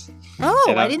eaters.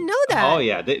 Oh, I didn't know that. Oh,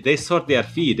 yeah. They sort their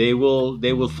feed. They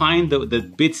will find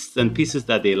the bits and pieces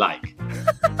that they like.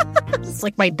 It's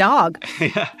like my dog.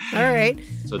 Yeah. All right.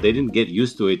 So they didn't get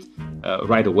used to it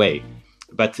right away.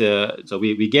 But so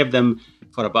we gave them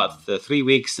for about 3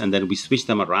 weeks, and then we switched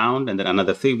them around, and then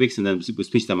another 3 weeks, and then we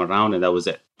switched them around, and that was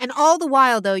it. And all the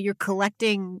while, though, you're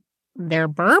collecting their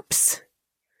burps?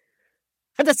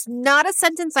 That's not a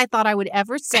sentence I thought I would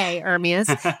ever say, Ermias.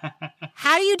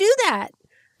 How do you do that?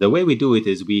 The way we do it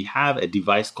is we have a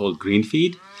device called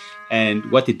GreenFeed,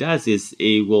 and what it does is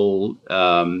it will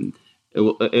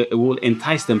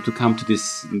entice them to come to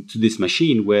this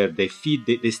machine where they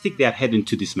stick their head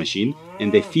into this machine,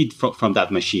 and they feed from that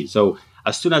machine. So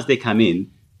as soon as they come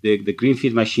in, the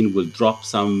GreenFeed machine will drop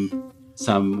some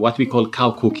what we call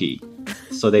cow cookie.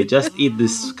 So they just eat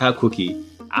this cow cookie.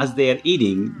 As they are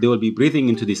eating, they will be breathing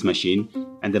into this machine,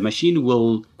 and the machine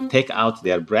will take out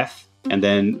their breath and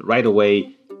then right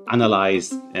away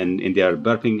analyze, and in their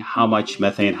burping, how much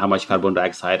methane, how much carbon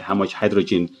dioxide, how much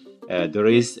hydrogen there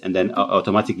is, and then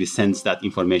automatically sends that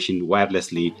information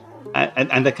wirelessly.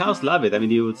 And the cows love it. I mean,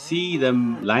 you would see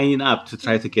them lining up to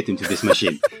try to get into this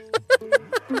machine.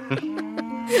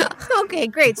 Okay,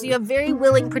 great. So you have very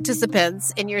willing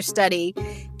participants in your study.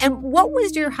 And what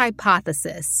was your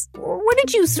hypothesis? What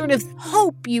did you sort of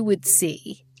hope you would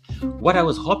see? What I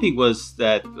was hoping was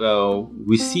that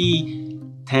we see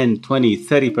 10, 20,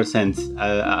 30%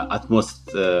 at most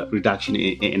reduction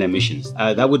in emissions.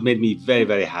 That would make me very,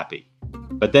 very happy.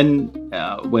 But then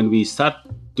when we start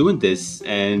doing this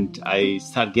and I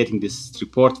start getting this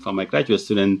report from my graduate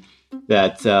student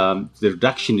that the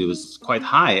reduction was quite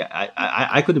high,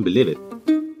 I couldn't believe it.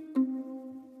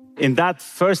 In that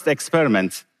first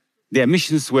experiment, the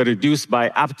emissions were reduced by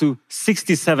up to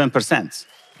 67%.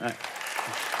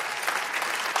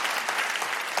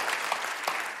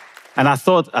 And I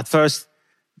thought at first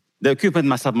the equipment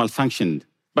must have malfunctioned,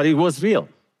 but it was real.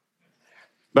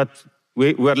 But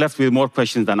we were left with more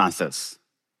questions than answers.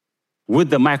 Would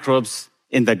the microbes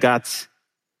in the gut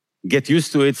get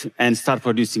used to it and start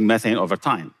producing methane over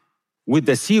time? Would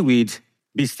the seaweed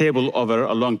be stable over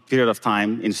a long period of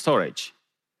time in storage?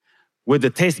 Would the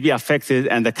taste be affected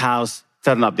and the cows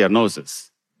turn up their noses?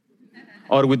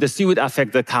 Or would the seaweed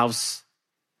affect the cows'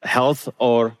 health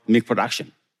or milk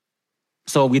production?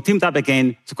 So we teamed up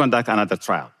again to conduct another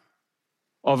trial.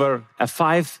 Over a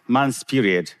 5-month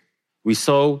period, we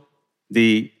saw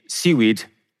the seaweed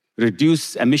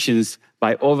reduce emissions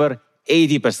by over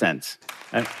 80%.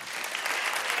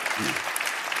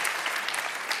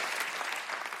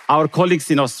 Our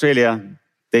colleagues in Australia,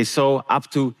 they saw up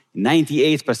to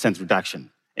 98%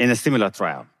 reduction in a similar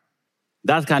trial.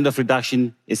 That kind of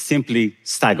reduction is simply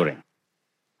staggering.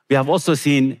 We have also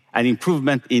seen an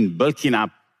improvement in bulking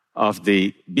up of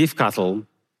the beef cattle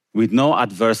with no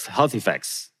adverse health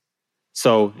effects.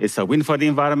 So it's a win for the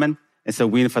environment, it's a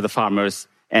win for the farmers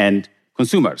and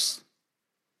consumers.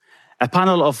 A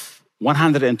panel of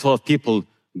 112 people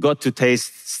got to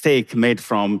taste steak made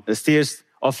from steers,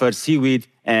 offered seaweed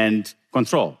and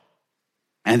control,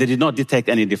 and they did not detect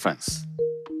any difference.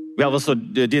 We also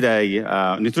did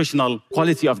a nutritional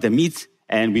quality of the meat,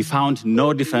 and we found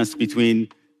no difference between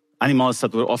animals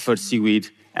that were offered seaweed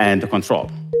and the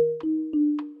control.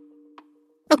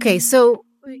 Okay, so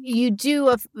you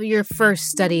do your first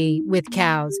study with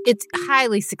cows. It's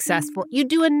highly successful. You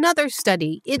do another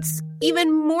study. It's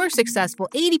even more successful,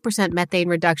 80% methane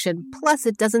reduction. Plus,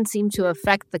 it doesn't seem to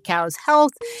affect the cow's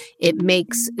health. It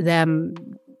makes them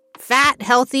fat,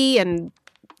 healthy, and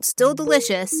still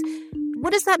delicious.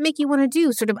 What does that make you want to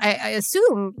do? Sort of, I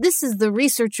assume this is the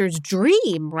researcher's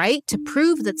dream, right? To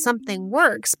prove that something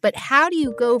works. But how do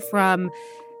you go from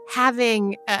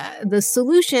having the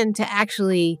solution to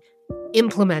actually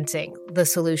implementing the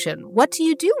solution? What do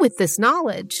you do with this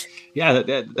knowledge? Yeah,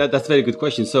 that's a very good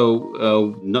question. So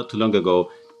not too long ago,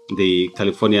 the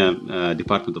California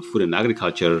Department of Food and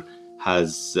Agriculture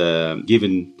has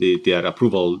given their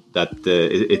approval that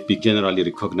it be generally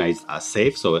recognized as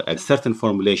safe. So a certain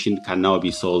formulation can now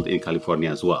be sold in California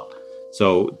as well.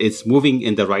 So it's moving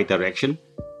in the right direction.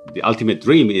 The ultimate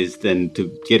dream is then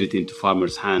to get it into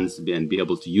farmers' hands and be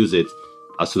able to use it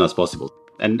as soon as possible.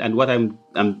 And what I'm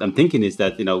thinking is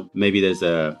that maybe there's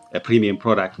a premium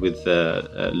product with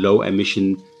low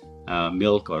emission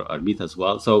milk or meat as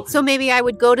well. So maybe I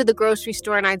would go to the grocery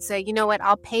store and I'd say, you know what,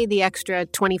 I'll pay the extra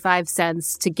 25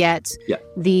 cents to get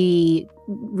the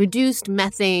reduced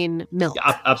methane milk.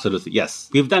 Yeah, absolutely, yes.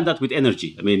 We've done that with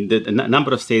energy. I mean, a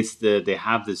number of states, they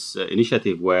have this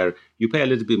initiative where you pay a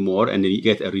little bit more and then you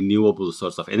get a renewable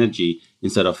source of energy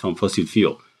instead of from fossil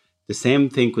fuel. The same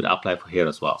thing could apply for here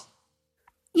as well.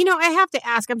 You know, I have to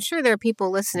ask, I'm sure there are people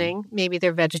listening, maybe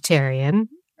they're vegetarian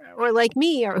or like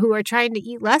me, or who are trying to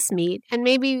eat less meat and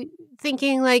maybe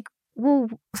thinking like, well,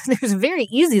 there's a very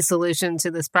easy solution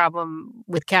to this problem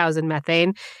with cows and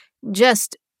methane.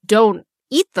 Just don't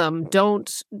eat them.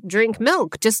 Don't drink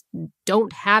milk. Just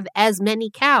don't have as many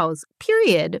cows,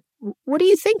 period. What do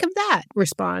you think of that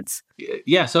response?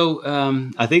 Yeah, so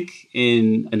I think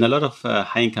in a lot of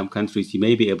high-income countries, you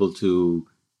may be able to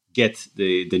get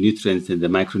the nutrients and the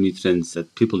micronutrients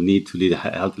that people need to lead a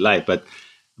healthy life. But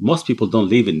most people don't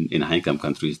live in high-income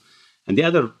countries. And the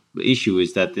other issue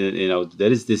is that,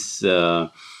 there is this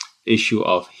issue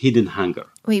of hidden hunger.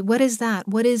 Wait, what is that?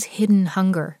 What is hidden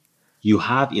hunger? You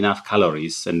have enough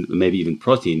calories and maybe even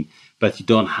protein, but you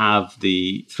don't have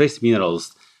the trace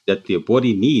minerals that your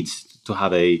body needs to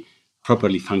have a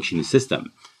properly functioning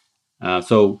system.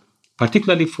 So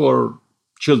particularly for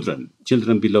children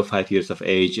below 5 years of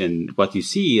age, and what you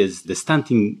see is the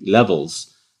stunting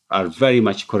levels are very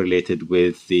much correlated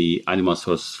with the animal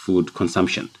source food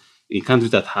consumption. In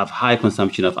countries that have high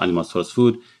consumption of animal source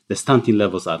food, the stunting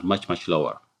levels are much, much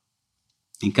lower.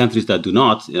 In countries that do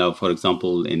not, for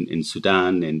example, in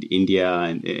Sudan and India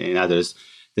and others,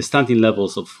 the stunting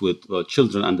levels of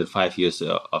children under 5 years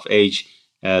of age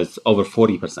is over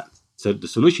 40%. So the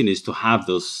solution is to have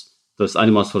those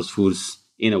animal source foods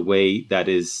in a way that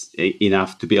is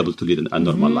enough to be able to lead a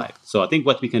normal life. So I think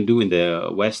what we can do in the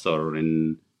West or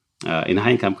in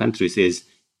high-income countries is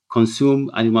consume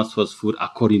animal source food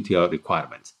according to your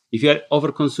requirements. If you are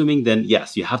over-consuming, then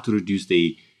yes, you have to reduce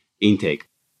the intake.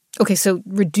 Okay, so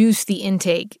reduce the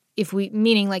intake.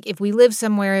 Meaning if we live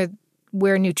somewhere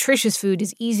where nutritious food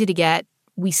is easy to get,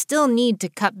 we still need to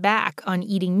cut back on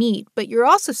eating meat. But you're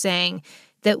also saying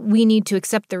that we need to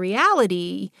accept the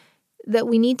reality that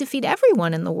we need to feed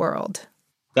everyone in the world.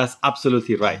 That's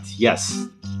absolutely right, yes.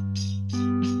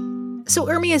 So,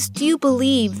 Ermias, do you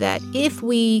believe that if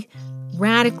we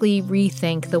radically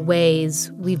rethink the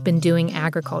ways we've been doing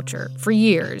agriculture for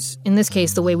years, in this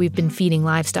case, the way we've been feeding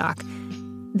livestock,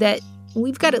 that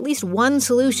we've got at least one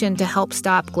solution to help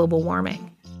stop global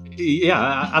warming?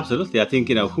 Yeah, absolutely. I think,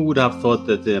 who would have thought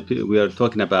that we are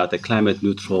talking about a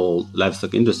climate-neutral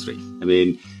livestock industry? I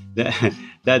mean,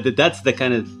 that's the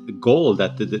kind of goal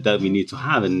that we need to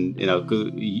have, and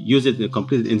use it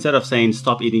completely. Instead of saying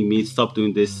stop eating meat, stop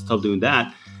doing this, stop doing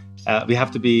that, we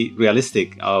have to be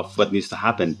realistic of what needs to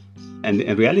happen. And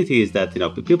the reality is that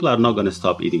people are not going to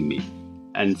stop eating meat,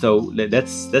 and so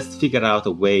let's figure out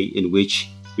a way in which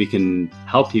we can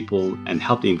help people and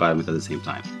help the environment at the same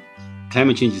time.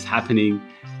 Climate change is happening,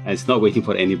 and it's not waiting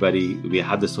for anybody. We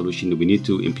have the solution. We need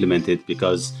to implement it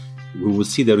because we will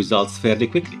see the results fairly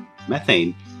quickly.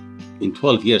 Methane, in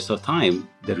 12 years of time,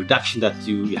 the reduction that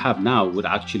you have now would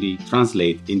actually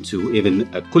translate into even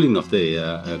a cooling of the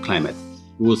climate.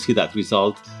 We will see that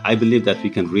result. I believe that we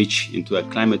can reach into a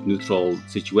climate neutral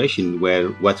situation where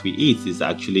what we eat is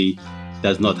actually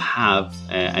does not have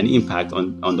an impact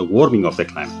on the warming of the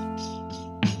climate.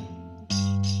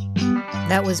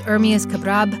 That was Ermias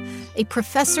Kabrab, a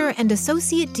professor and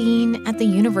associate dean at the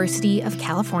University of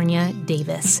California,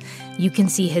 Davis. You can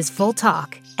see his full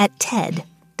talk at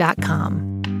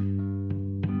TED.com.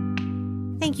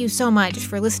 Thank you so much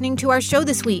for listening to our show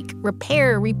this week,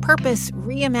 Repair, Repurpose,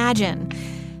 Reimagine.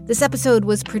 This episode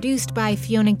was produced by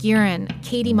Fiona Guerin,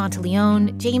 Katie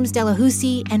Monteleone, James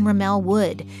Delahousie, and Ramel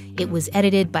Wood. It was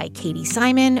edited by Katie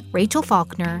Simon, Rachel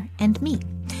Faulkner, and me.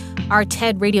 Our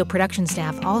TED radio production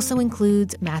staff also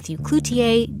includes Matthew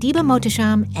Cloutier, Diba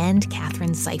Mohtasham, and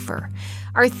Catherine Cipher.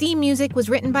 Our theme music was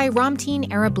written by Ramteen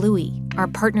Arablouei. Our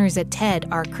partners at TED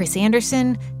are Chris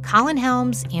Anderson, Colin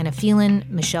Helms, Anna Phelan,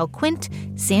 Michelle Quint,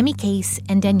 Sammy Case,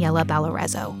 and Daniela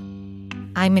Balarezzo.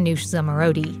 I'm Manoush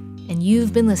Zomorodi, and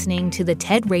you've been listening to the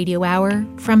TED Radio Hour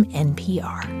from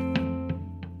NPR.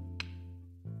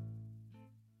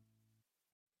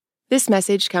 This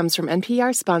message comes from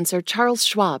NPR sponsor Charles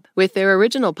Schwab with their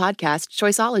original podcast,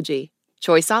 Choiceology.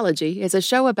 Choiceology is a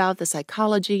show about the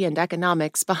psychology and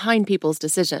economics behind people's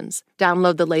decisions.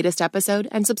 Download the latest episode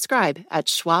and subscribe at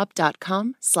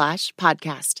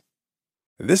schwab.com/podcast.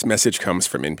 This message comes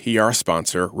from NPR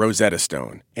sponsor Rosetta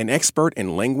Stone, an expert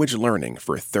in language learning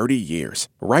for 30 years.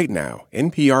 Right now,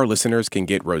 NPR listeners can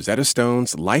get Rosetta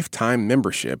Stone's lifetime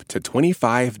membership to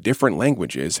 25 different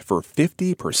languages for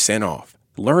 50% off.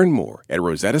 Learn more at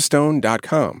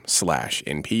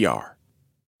rosettastone.com/NPR.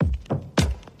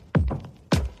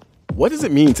 What does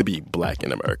it mean to be Black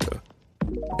in America?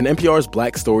 In NPR's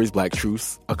Black Stories, Black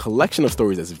Truths, a collection of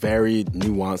stories as varied,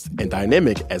 nuanced, and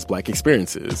dynamic as Black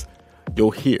experiences,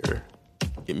 you'll hear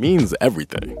it means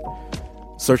everything.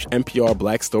 Search NPR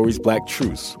Black Stories, Black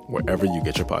Truths wherever you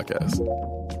get your podcasts.